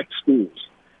select schools.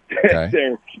 Okay.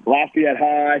 They're Lafayette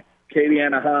High,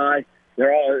 Acadiana High.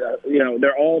 They're all,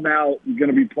 they're all now going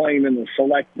to be playing in the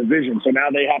select division. So now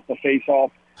they have to face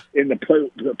off in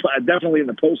definitely in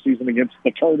the postseason against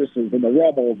the Curtises and the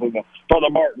Rebels and the Brother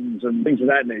Martins and things of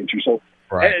that nature. So,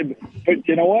 right. But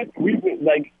you know what?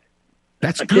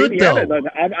 That's good, though.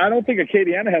 I don't think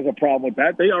Acadiana has a problem with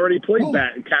that. They already played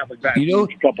that Catholic basketball a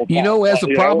couple times. You know who has a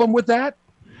problem with that?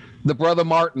 The Brother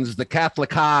Martins, the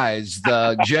Catholic Highs,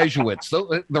 the Jesuits,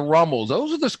 the Rummels.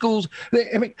 Those are the schools.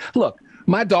 Look,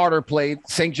 my daughter played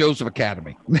St. Joseph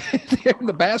Academy. They're in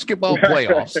the basketball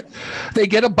playoffs. They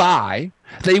get a bye.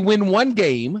 They win one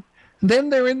game. Then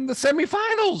they're in the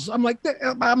semifinals. I'm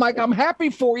like, I'm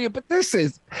happy for you, but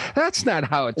that's not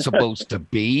how it's supposed to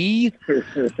be.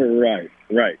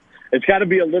 Right. It's got to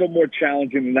be a little more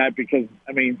challenging than that because,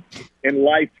 in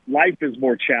life is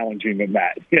more challenging than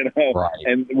that, Right.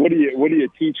 And what are you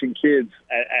teaching kids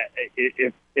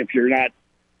if you're not,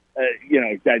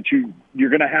 that you're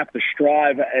going to have to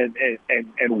strive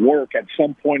and work at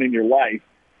some point in your life,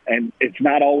 and it's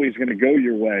not always going to go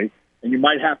your way. And you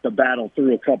might have to battle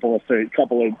through a couple of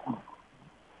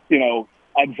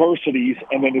adversities,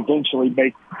 and then eventually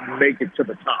make it to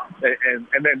the top. And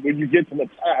then when you get to the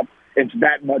top, it's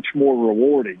that much more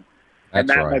rewarding and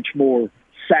that much more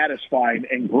satisfying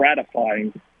and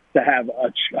gratifying to have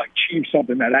achieved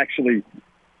something that actually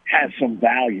has some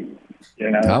value.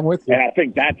 I'm with you. And I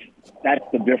think that's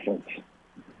the difference.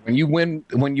 When you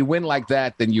win like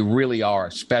that, then you really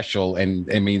are special, and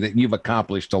that you've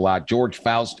accomplished a lot. George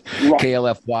Faust, right.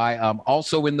 KLFY,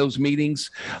 also in those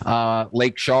meetings.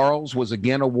 Lake Charles was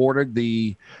again awarded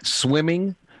the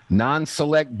swimming,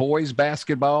 non-select boys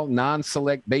basketball,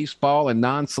 non-select baseball, and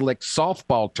non-select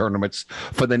softball tournaments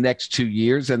for the next 2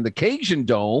 years. And the Cajun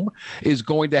Dome is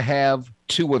going to have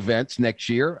 2 events next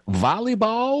year: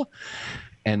 volleyball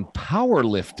and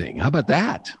powerlifting. How about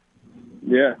that?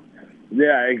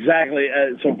 Yeah, exactly.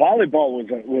 So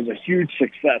volleyball was a huge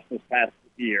success this past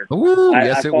year. Ooh,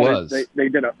 yes, it was. They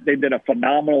did a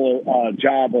phenomenal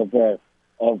job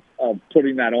of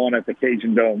putting that on at the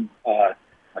Cajun Dome.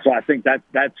 So I think that's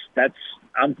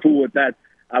I'm cool with that.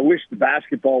 I wish the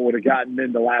basketball would have gotten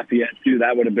into Lafayette too.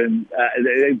 That would have been.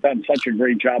 They've done such a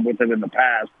great job with it in the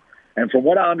past. And from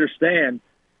what I understand,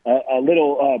 a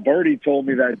little birdie told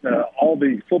me that all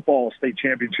the football state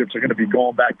championships are going to be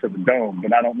going back to the Dome,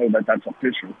 but I don't know that that's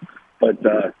official. But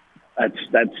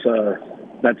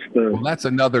that's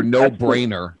another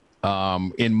no-brainer.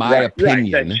 In my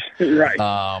opinion, right.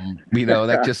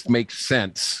 That just makes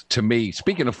sense to me.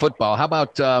 Speaking of football, how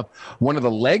about one of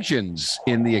the legends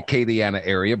in the Acadiana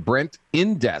area, Brent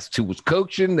Indest, who was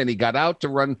coaching, then he got out to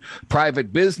run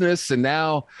private business, and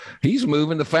now he's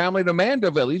moving the family to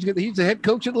Mandeville. He's the head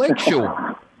coach at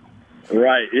Lakeshore.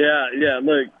 Right. Yeah.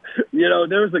 Look,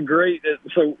 there was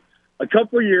a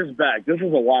couple of years back, this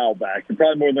was a while back,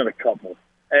 probably more than a couple,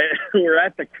 we're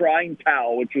at the Crying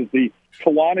Towel, which is the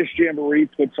Kiwanis Jamboree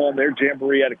puts on their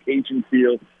jamboree at a Cajun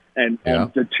Field, and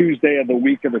on the Tuesday of the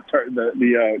week of the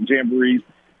jamborees,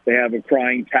 they have a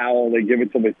Crying Towel. They give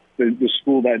it to the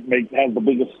school that has the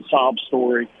biggest sob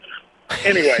story.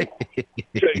 Anyway,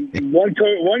 one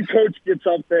coach gets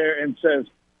up there and says,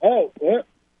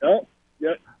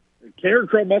 yeah, Karen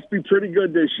Crow must be pretty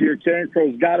good this year. Karen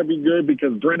Crow's got to be good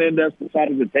because Brent Indest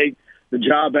decided to take the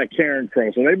job at Karen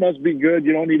Crow. So they must be good.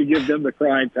 You don't need to give them the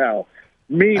Crying Towel.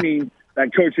 Meaning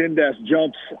that Coach Indest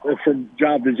jumps from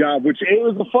job to job, which it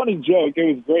was a funny joke.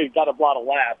 It was great. Got a lot of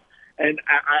laughs. And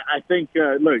I think,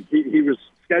 look, he was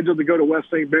scheduled to go to West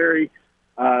St. Mary,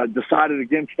 decided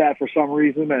against that for some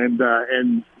reason, and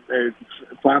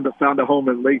found a home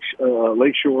at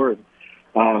Lakeshore.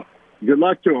 And good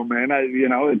luck to him, man.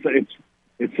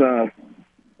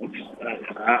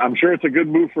 I'm sure it's a good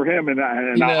move for him, and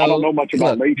I don't know much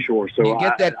about Lakeshore. So you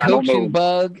get that coaching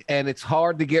bug, and it's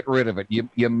hard to get rid of it.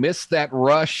 You miss that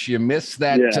rush, you miss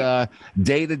that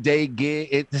day-to-day gig.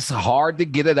 It's hard to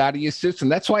get it out of your system.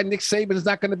 That's why Nick Saban is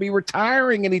not going to be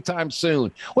retiring anytime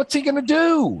soon. What's he going to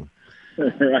do?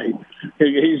 Right,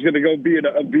 he's going to go be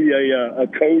a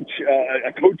coach,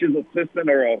 a coach's assistant,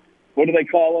 or what do they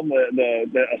call him?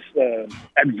 The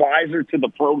advisor to the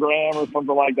program or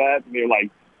something like that. And you're like,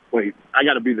 wait, I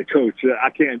got to be the coach. I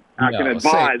can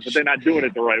advise, but they're not doing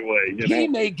it the right way. He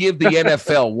may give the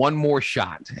NFL one more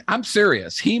shot. I'm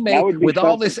serious. He may, with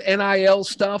all this NIL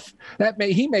stuff,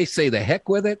 he may say the heck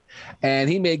with it, and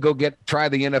he may go try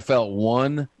the NFL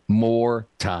one more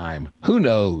time. Who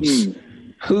knows?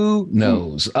 Who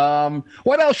knows?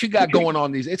 What else you got going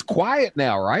on these? It's quiet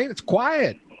now, right? It's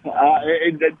quiet.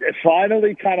 It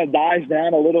finally kind of dies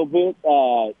down a little bit.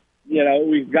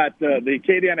 We've got the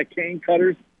Acadiana Cane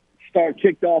Cutters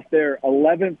kicked off their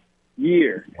 11th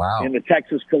year in the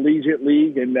Texas Collegiate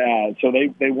League, and so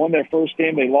they won their first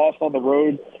game. They lost on the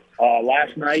road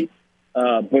last night,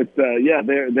 but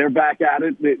they're back at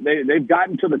it. They've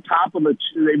gotten to the top of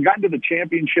they've gotten to the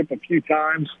championship a few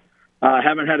times.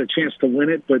 Haven't had a chance to win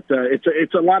it, but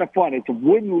it's a lot of fun. It's a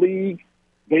wooden league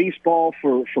baseball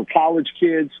for college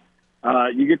kids.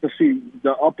 You get to see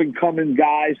the up-and-coming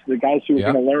guys, the guys who are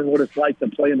going to learn what it's like to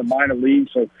play in the minor league.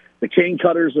 So the Cane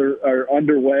Cutters are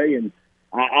underway, and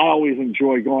I always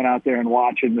enjoy going out there and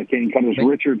watching the Cane Cutters.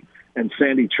 Richard and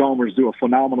Sandy Chalmers do a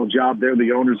phenomenal job. They're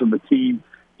the owners of the team.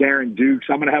 Darren Dukes.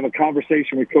 I'm going to have a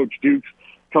conversation with Coach Dukes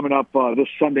coming up this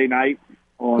Sunday night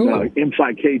on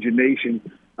Inside Cajun Nation.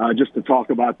 Just to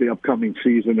talk about the upcoming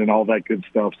season and all that good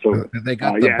stuff. So they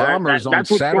got the Bombers on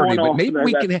Saturday, but maybe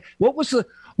we can. What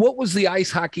was the ice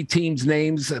hockey team's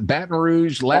names? Baton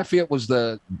Rouge, Lafayette was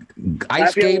the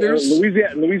Ice Gators.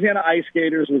 Louisiana Ice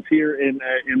Gators was here in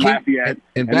Lafayette,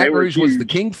 and Baton Rouge was the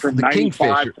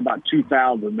Kingfisher. About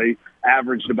 2,000. They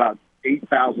averaged about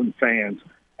 8,000 fans,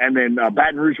 and then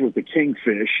Baton Rouge was the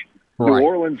Kingfish. Right.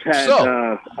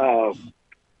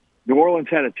 New Orleans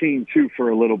had a team too for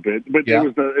a little bit, but it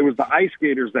was the Ice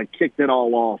Gators that kicked it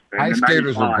all off. Ice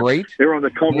Gators were great. They were on the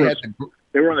cover.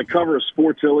 They were on the cover of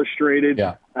Sports Illustrated.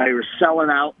 Yeah. They were selling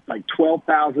out like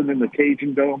 12,000 in the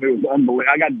Cajun Dome. It was unbelievable.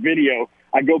 I got video.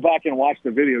 I go back and watch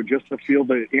the video just to feel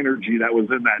the energy that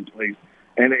was in that place,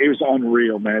 and it was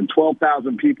unreal, man.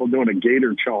 12,000 people doing a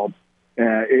Gator chomp.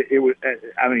 It was.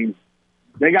 I mean,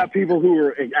 they got people who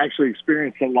were actually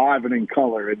experiencing it live and in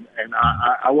color, and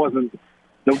I wasn't.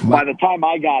 By the time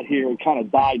I got here, it kind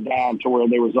of died down to where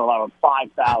there was about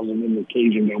 5,000 in the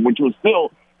Cajun Dome, which was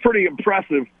still pretty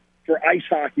impressive for ice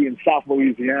hockey in South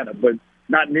Louisiana, but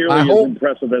not nearly as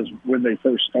impressive as when they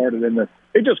first started.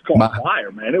 It just caught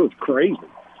fire, man. It was crazy.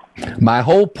 My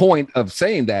whole point of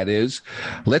saying that is,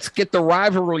 let's get the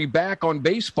rivalry back on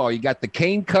baseball. You got the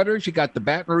Cane Cutters, you got the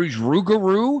Baton Rouge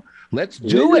Rougarou. Let's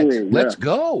do it. Yeah. Let's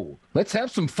go. Let's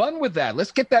have some fun with that.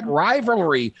 Let's get that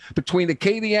rivalry between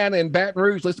Acadiana and Baton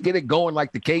Rouge. Let's get it going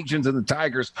like the Cajuns and the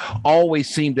Tigers always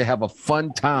seem to have a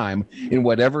fun time in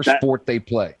whatever sport they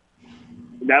play.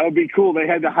 That would be cool. They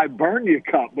had the Hibernia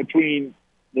Cup between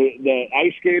the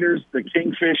Ice Gators, the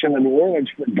Kingfish, and the New Orleans.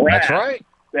 That's right.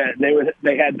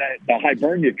 They had the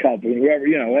Hibernia Cup, and whoever,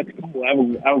 that's cool. That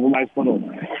was a nice little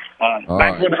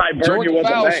back when Hibernia was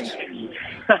a bank.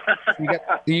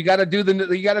 you got to do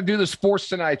the sports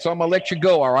tonight, so I'm gonna let you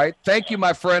go. All right. Thank you,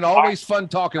 my friend. Always fun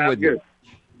talking with you.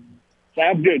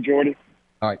 Sounds good, Jordy.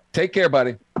 All right. Take care,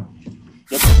 buddy.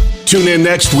 Tune in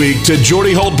next week to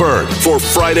Jordy Hultberg for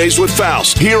Fridays with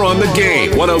Faust here on The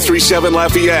Game, 103.7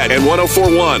 Lafayette and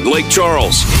 104.1 Lake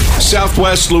Charles,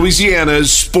 Southwest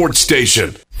Louisiana's sports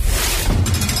station.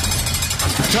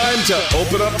 Time to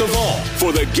open up the vault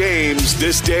for the games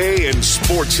this day in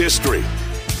sports history.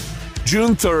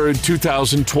 June 3rd,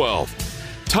 2012.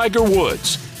 Tiger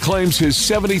Woods claims his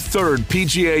 73rd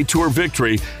PGA Tour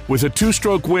victory with a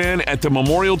two-stroke win at the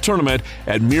Memorial Tournament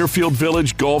at Muirfield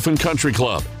Village Golf and Country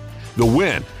Club. The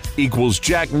win equals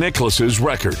Jack Nicklaus's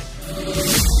record.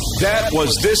 That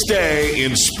was this day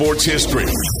in sports history.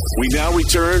 We now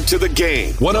return to The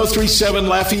Game, 103.7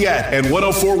 Lafayette and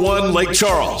 104.1 Lake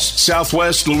Charles,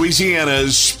 Southwest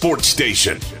Louisiana's sports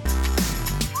station.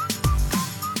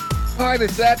 All right,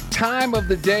 it's that time of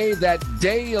the day, that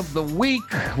day of the week,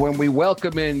 when we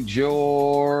welcome in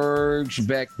George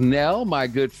Becknell, my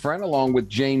good friend, along with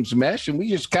James Mesh, and we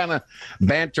just kind of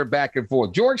banter back and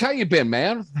forth. George, how you been,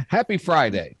 man? Happy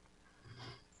Friday.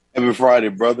 Happy Friday,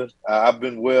 brother. I've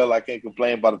been well. I can't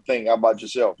complain about a thing. How about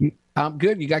yourself? I'm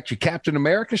good. You got your Captain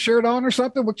America shirt on or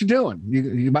something? What you doing?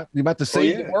 You about to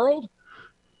save the world?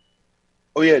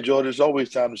 Oh, yeah, George. It's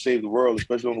always time to save the world,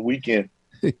 especially on the weekend.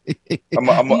 I'm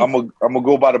gonna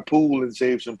go by the pool and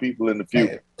save some people in the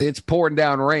future. It's pouring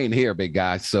down rain here, big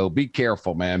guy. So be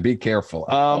careful, man. Be careful.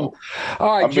 All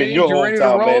right, I'm in your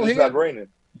hometown, man. It's not raining.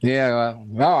 Yeah.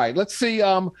 All right. Let's see.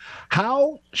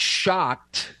 How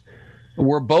shocked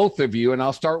were both of you? And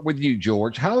I'll start with you,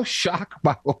 George. How shocked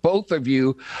were both of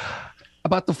you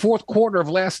about the fourth quarter of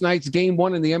last night's Game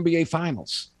 1 in the NBA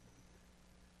Finals?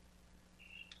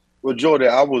 Well, Jordan,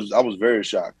 I was very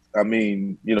shocked. I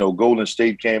mean, Golden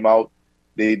State came out.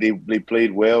 They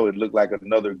played well. It looked like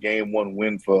another Game 1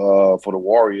 win for the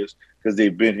Warriors because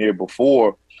they've been here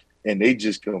before, and they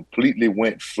just completely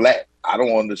went flat. I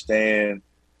don't understand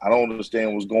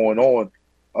what's going on.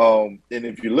 And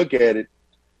if you look at it,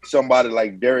 somebody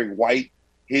like Derek White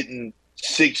hitting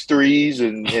 6 threes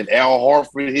and Al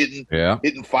Horford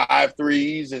hitting 5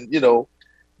 threes. And,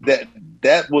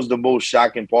 that was the most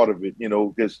shocking part of it,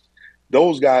 because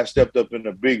those guys stepped up in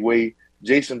a big way.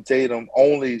 Jason Tatum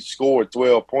only scored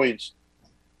 12 points,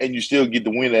 and you still get the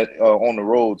win on the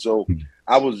road. So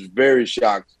I was very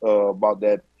shocked about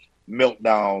that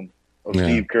meltdown of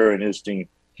Steve Kerr and his team.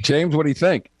 James, what do you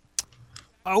think?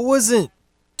 I wasn't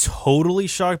totally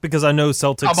shocked because I know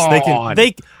Celtics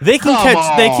they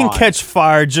can catch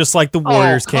fire just like the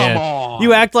Warriors can.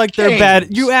 You act like they're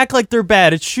bad. You act like they're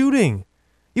bad at shooting.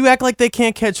 You act like they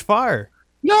can't catch fire.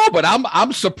 No, but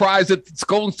I'm surprised that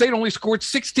Golden State only scored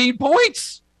 16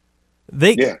 points.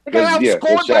 They got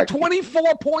outscored by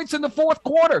 24 points in the fourth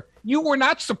quarter. You were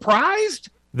not surprised?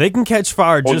 They can catch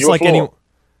fire just like anyone.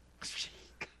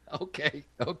 Okay.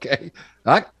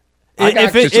 I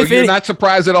got you. So you're not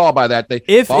surprised at all by that.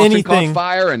 Boston caught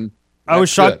fire, and I was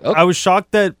shocked. Okay. I was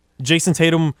shocked that Jason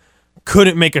Tatum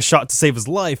couldn't make a shot to save his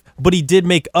life, but he did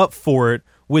make up for it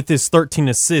with his 13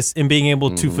 assists and being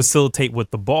able to facilitate with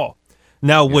the ball.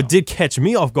 Now, what did catch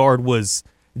me off guard was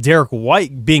Derek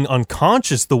White being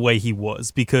unconscious the way he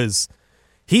was, because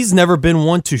he's never been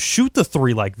one to shoot the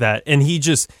three like that. And he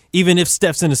just, even if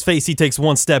Steph's in his face, he takes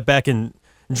one step back and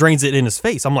drains it in his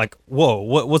face. I'm like, whoa,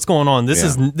 what's going on? This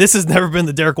has never been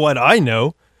the Derek White I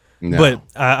know. No. But,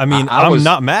 I'm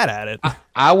not mad at it.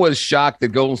 I was shocked that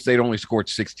Golden State only scored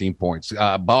 16 points.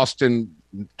 Boston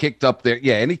kicked up there.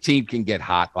 Yeah, any team can get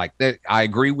hot like that. I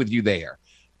agree with you there.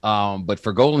 But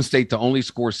for Golden State to only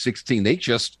score 16,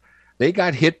 they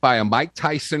got hit by a Mike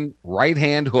Tyson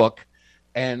right-hand hook,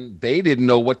 and they didn't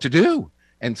know what to do.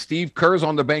 And Steve Kerr's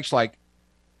on the bench like,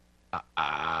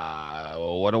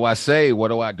 what do I say?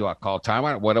 Do I call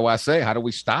timeout? What do I say? How do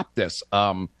we stop this?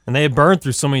 And they had burned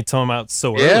through so many timeouts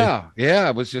so early. Yeah,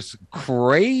 it was just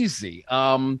crazy.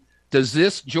 Does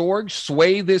this, George,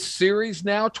 sway this series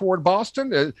now toward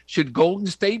Boston? Should Golden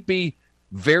State be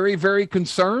very, very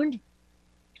concerned?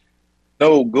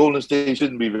 No, Golden State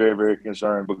shouldn't be very, very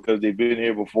concerned because they've been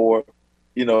here before.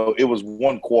 It was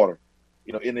one quarter.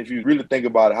 And if you really think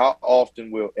about it, how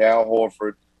often will Al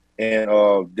Horford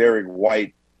and Derek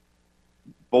White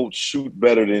both shoot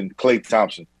better than Klay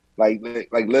Thompson? Like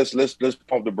let's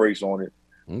pump the brakes on it.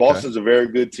 Okay. Boston's a very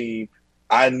good team.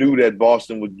 I knew that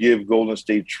Boston would give Golden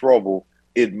State trouble.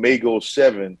 It may go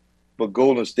 7, but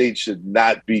Golden State should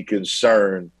not be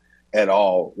concerned at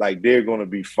all. Like, they're going to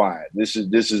be fine. This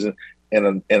is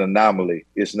an anomaly.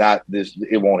 It's not this.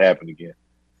 It won't happen again.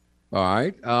 All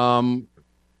right.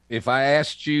 If I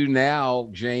asked you now,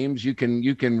 James, you can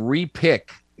repick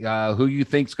who you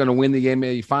think's going to win the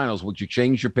NBA Finals. Would you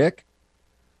change your pick?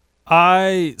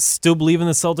 I still believe in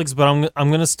the Celtics, but I'm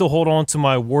going to still hold on to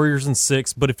my Warriors in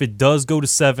 6. But if it does go to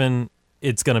 7,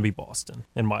 it's going to be Boston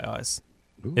in my eyes.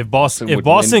 Ooh, if Boston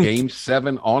win Game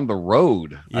 7 on the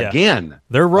road again,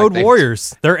 they're road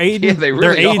Warriors. They're 8. Yeah, they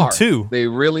really they're 8-2.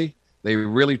 They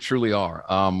really truly are.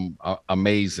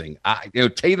 Amazing.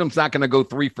 Tatum's not going to go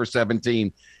 3 for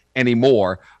 17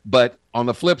 anymore, but on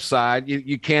the flip side,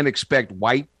 you can't expect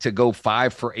White to go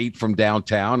 5 for 8 from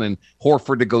downtown and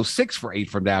Horford to go 6 for 8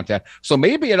 from downtown. So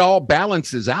maybe it all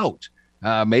balances out.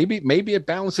 Maybe it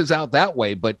balances out that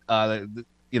way, but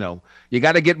you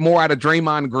got to get more out of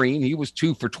Draymond Green. He was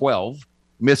 2 for 12,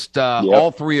 missed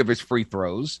all 3 of his free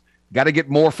throws. Got to get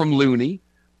more from Looney.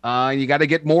 You got to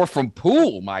get more from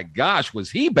Poole. My gosh,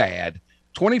 was he bad?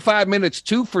 25 minutes,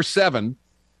 2 for 7,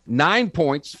 9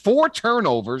 points, 4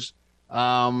 turnovers.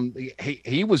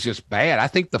 He was just bad. I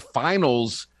think the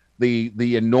finals,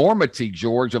 the enormity,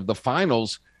 George, of the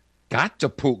finals got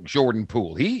to Jordan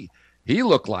Poole. He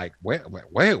looked like, wait,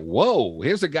 whoa,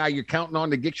 here's a guy you're counting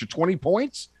on to get you 20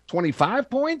 points, 25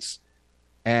 points.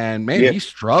 And, man, he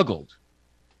struggled.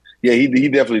 Yeah, he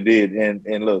definitely did.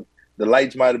 And look, the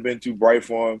lights might have been too bright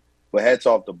for him, but hats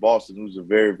off to Boston, who's a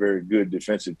very, very good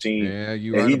defensive team. Yeah,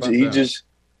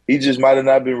 he just might have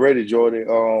not been ready,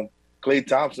 Jordan. Klay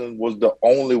Thompson was the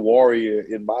only Warrior,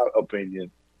 in my opinion,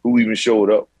 who even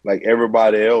showed up. Like,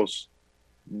 everybody else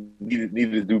needed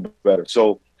to do better.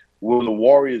 So will the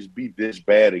Warriors be this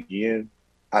bad again?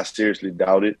 I seriously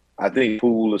doubt it. I think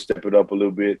Poole will step it up a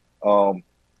little bit.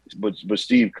 But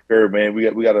Steve Kerr, man, we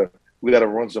got to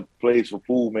run some plays for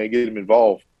Poole, man. Get him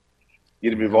involved.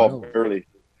 Get him involved early.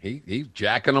 He's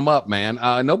jacking them up, man.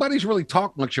 Nobody's really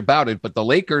talked much about it, but the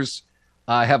Lakers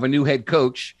have a new head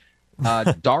coach,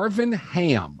 Darvin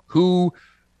Ham, who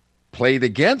played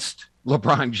against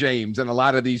LeBron James and a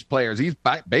lot of these players. He's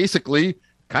basically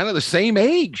kind of the same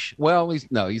age. Well, he's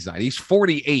not. He's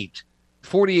 48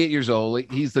 years old.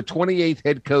 He's the 28th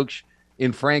head coach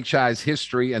in franchise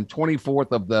history and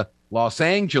 24th of the Los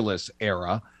Angeles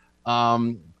era.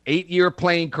 8-year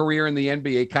playing career in the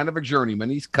NBA, kind of a journeyman.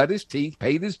 He's cut his teeth,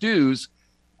 paid his dues.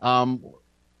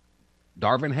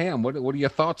 Darvin Ham, what are your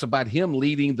thoughts about him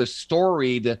leading the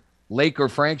storied Laker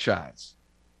franchise?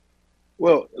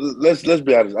 Well, let's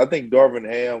be honest. I think Darvin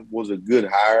Ham was a good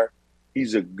hire.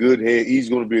 He's a good head. He's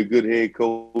going to be a good head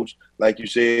coach. Like you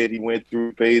said, he went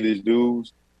through, paid his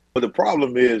dues. But the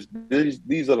problem is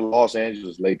these are the Los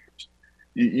Angeles Lakers.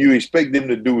 You expect them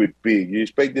to do it big. You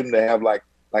expect them to have like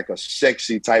a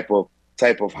sexy type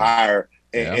of hire,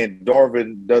 and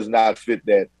Darvin does not fit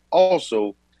that.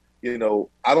 Also,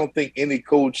 I don't think any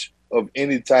coach of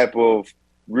any type of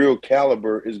real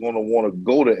caliber is going to want to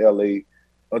go to LA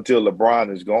until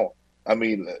LeBron is gone. I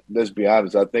mean, let's be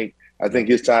honest. I think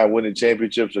his time winning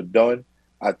championships are done.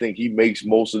 I think he makes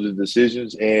most of the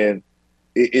decisions, and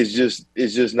it's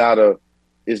just not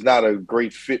a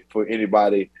great fit for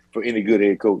anybody, for any good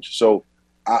head coach. So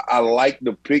I like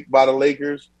the pick by the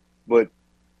Lakers, but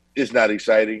it's not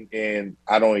exciting, and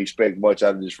I don't expect much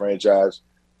out of this franchise.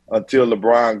 Until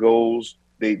LeBron goes,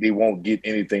 they won't get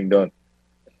anything done.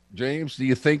 James, do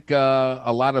you think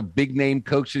a lot of big-name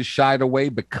coaches shied away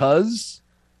because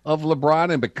of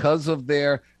LeBron and because of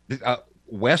their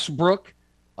Westbrook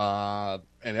and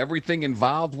everything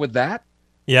involved with that?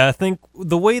 Yeah, I think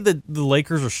the way that the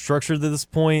Lakers are structured at this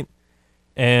point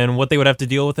and what they would have to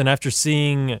deal with, and after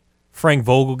seeing Frank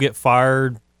Vogel get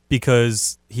fired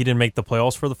because he didn't make the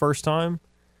playoffs for the first time,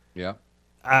 yeah,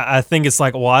 I think it's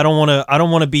like, well, I don't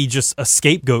want to be just a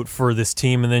scapegoat for this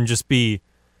team and then just be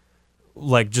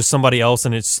like just somebody else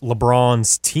and it's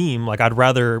LeBron's team. Like, I'd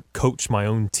rather coach my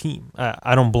own team.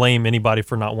 I don't blame anybody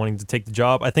for not wanting to take the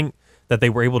job. I think that they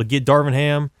were able to get Darvin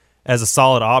Ham as a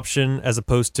solid option as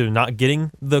opposed to not getting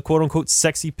the quote-unquote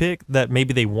sexy pick that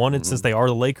maybe they wanted since they are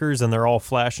the Lakers and they're all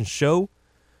flash and show.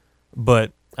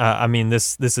 But, I mean,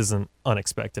 this isn't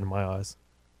unexpected in my eyes.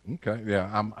 Okay, yeah.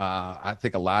 I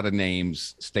think a lot of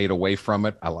names stayed away from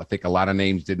it. I think a lot of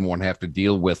names didn't want to have to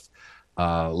deal with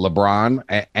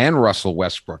LeBron and Russell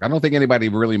Westbrook. I don't think anybody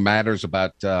really matters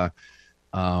about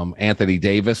Anthony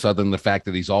Davis other than the fact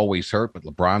that he's always hurt, but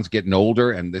LeBron's getting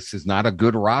older and this is not a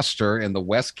good roster, and the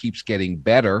West keeps getting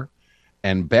better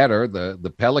and better.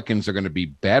 The Pelicans are going to be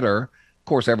better. Of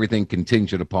course, everything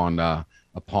contingent upon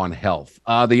health.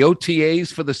 The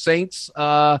OTAs for the Saints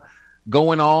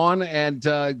going on, and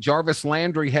Jarvis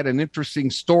Landry had an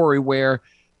interesting story where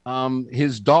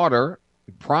his daughter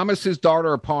promised his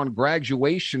daughter upon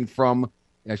graduation from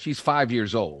she's 5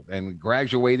 years old and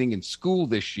graduating in school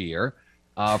this year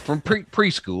from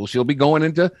preschool. She'll be going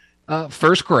into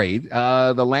first grade.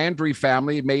 The Landry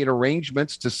family made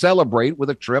arrangements to celebrate with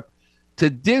a trip to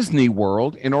Disney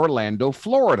World in Orlando,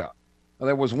 Florida. Well,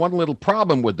 there was one little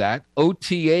problem with that.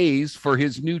 OTAs for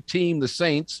his new team, the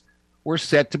Saints, were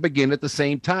set to begin at the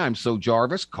same time. So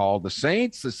Jarvis called the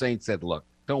Saints. The Saints said, look,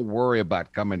 don't worry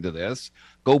about coming to this.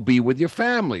 Go be with your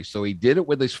family. So he did it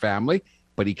with his family,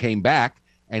 but he came back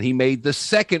and he made the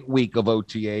second week of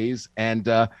OTAs. And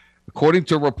according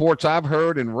to reports I've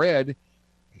heard and read,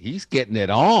 he's getting it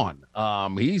on.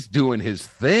 He's doing his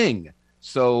thing.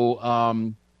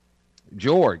 So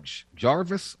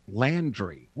Jarvis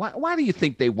Landry, why do you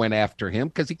think they went after him?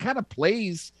 Because he kind of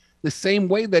plays the same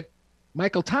way that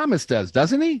Michael Thomas does,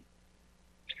 doesn't he?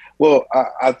 Well,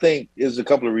 I think there's a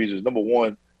couple of reasons. Number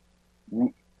one,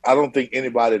 I don't think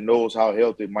anybody knows how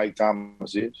healthy Mike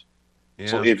Thomas is. Yeah.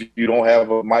 So if you don't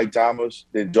have a Mike Thomas,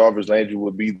 then Jarvis Landry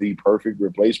would be the perfect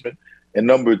replacement. And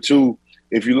number two,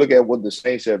 if you look at what the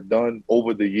Saints have done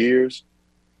over the years,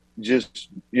 just,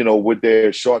 with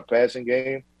their short passing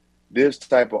game, this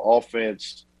type of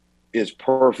offense is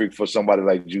perfect for somebody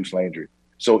like Juice Landry.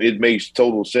 So it makes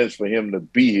total sense for him to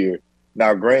be here.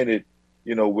 Now, granted,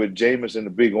 with Jameis and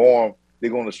the big arm, they're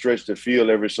going to stretch the field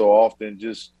every so often,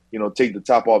 just, take the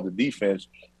top off the defense.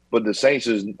 But the Saints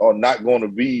are not going to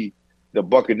be the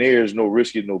Buccaneers, no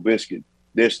risk it, no biscuit.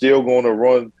 They're still going to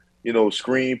run,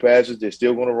 screen passes. They're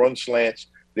still going to run slants.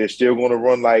 They're still going to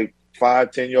run like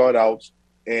 5-10-yard outs.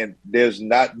 And there's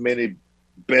not many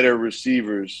better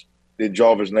receivers than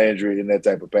Jarvis Landry in that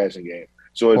type of passing game.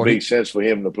 So it makes sense for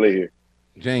him to play here.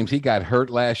 James, he got hurt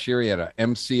last year. He had an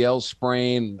MCL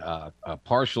sprain, a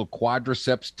partial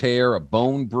quadriceps tear, a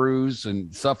bone bruise,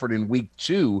 and suffered in week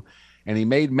 2. And he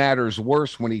made matters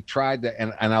worse when he tried to,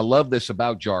 and I love this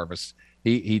about Jarvis,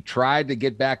 he tried to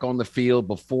get back on the field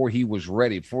before he was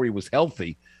ready, before he was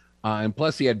healthy. And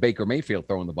plus he had Baker Mayfield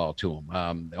throwing the ball to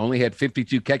him. Only had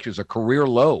 52 catches, a career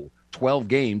low, 12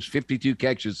 games, 52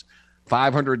 catches,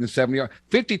 570 yards.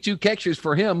 52 catches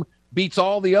for him beats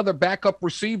all the other backup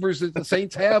receivers that the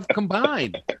Saints have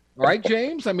combined. Right,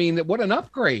 James? I mean, what an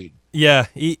upgrade. Yeah,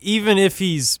 even if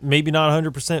he's maybe not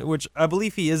 100%, which I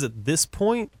believe he is at this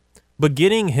point, but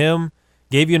getting him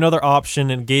gave you another option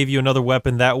and gave you another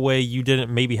weapon. That way you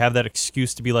didn't maybe have that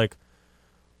excuse to be like,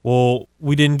 well,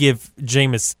 we didn't give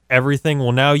Jameis everything.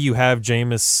 Well, now you have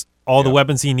Jameis all the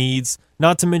weapons he needs.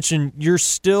 Not to mention, you're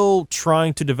still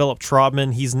trying to develop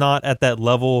Trotman. He's not at that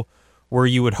level where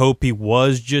you would hope he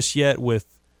was just yet with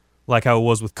like how it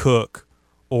was with Cook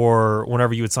or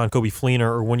whenever you would sign Coby Fleener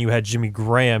or when you had Jimmy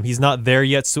Graham. He's not there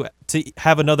yet. So to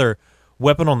have another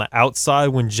weapon on the outside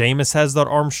when Jameis has that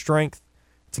arm strength,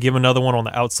 to give another one on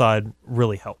the outside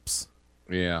really helps.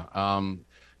 Yeah.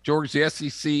 George, the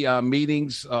SEC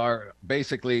meetings are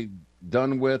basically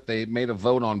done with. They made a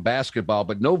vote on basketball,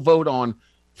 but no vote on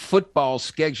football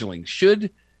scheduling.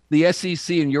 Should the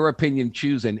SEC, in your opinion,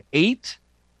 choose an 8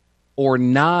 or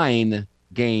 9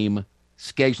 game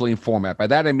scheduling format? By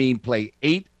that, I mean play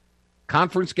 8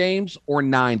 conference games or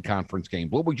 9 conference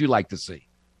games. What would you like to see?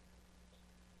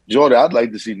 Jordan, I'd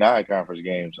like to see 9 conference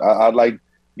games. I'd like,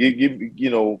 you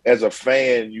know, as a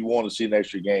fan, you want to see an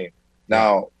extra game.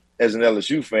 Now, as an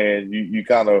LSU fan, you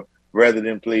kind of rather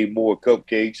than play more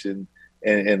cupcakes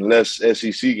and less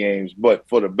SEC games. But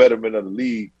for the betterment of the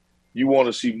league, you want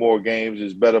to see more games.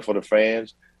 It's better for the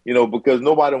fans, you know, because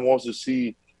nobody wants to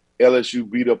see LSU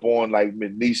beat up on like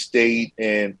McNeese State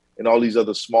and all these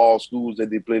other small schools that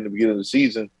they play in the beginning of the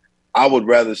season. I would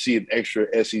rather see an extra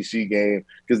SEC game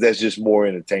because that's just more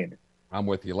entertaining. I'm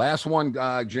with you. Last one,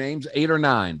 James, 8 or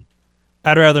 9?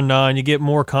 I'd rather 9. You get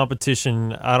more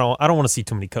competition. I don't want to see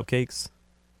too many cupcakes.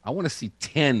 I want to see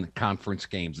 10 conference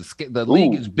games. The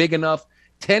league is big enough.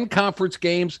 10 conference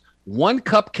games, 1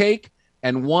 cupcake,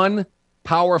 and 1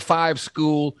 Power 5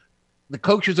 school. The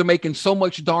coaches are making so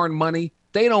much darn money.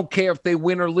 They don't care if they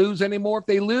win or lose anymore. If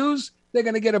they lose, they're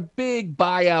going to get a big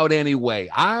buyout anyway.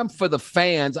 I'm for the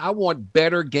fans. I want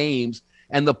better games,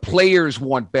 and the players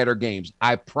want better games.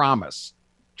 I promise.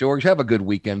 George, have a good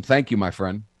weekend. Thank you, my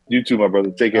friend. You too, my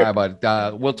brother. Take care. All right,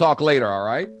 but we'll talk later, all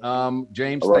right?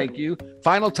 James, all right. Thank you.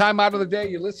 Final time out of the day.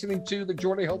 You're listening to the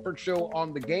Jordy Hultberg Show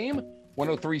on The Game.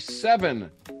 103.7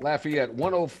 Lafayette,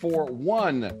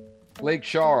 104.1 Lake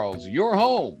Charles. Your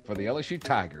home for the LSU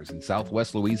Tigers in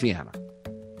Southwest Louisiana.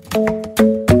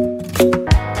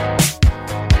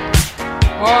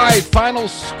 All right, final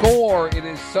score. It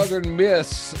is Southern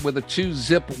Miss with a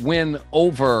 2-zip win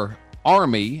over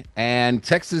Army, and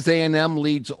Texas A&M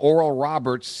leads Oral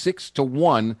Roberts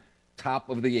 6-1, top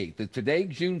of the 8th. Today,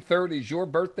 June 3rd, is your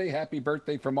birthday. Happy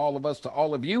birthday from all of us to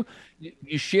all of you.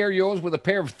 You share yours with a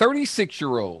pair of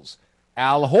 36-year-olds,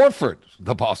 Al Horford,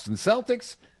 the Boston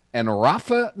Celtics, and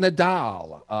Rafa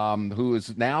Nadal, who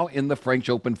is now in the French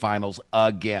Open Finals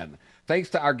again. Thanks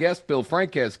to our guests, Bill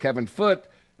Franquez, Kevin Foote,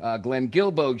 Glenn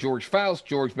Guilbeau, George Faust,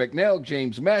 George McNeil,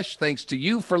 James Mesh. Thanks to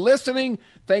you for listening.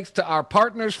 Thanks to our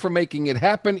partners for making it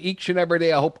happen each and every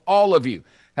day. I hope all of you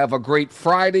have a great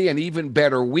Friday and even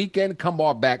better weekend. Come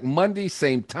on back Monday,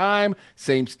 same time,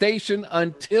 same station.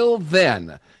 Until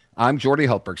then, I'm Jordy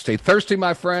Hultberg. Stay thirsty,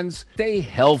 my friends. Stay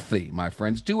healthy, my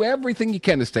friends. Do everything you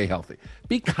can to stay healthy.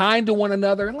 Be kind to one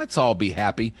another, and let's all be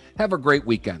happy. Have a great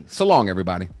weekend. So long,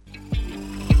 everybody.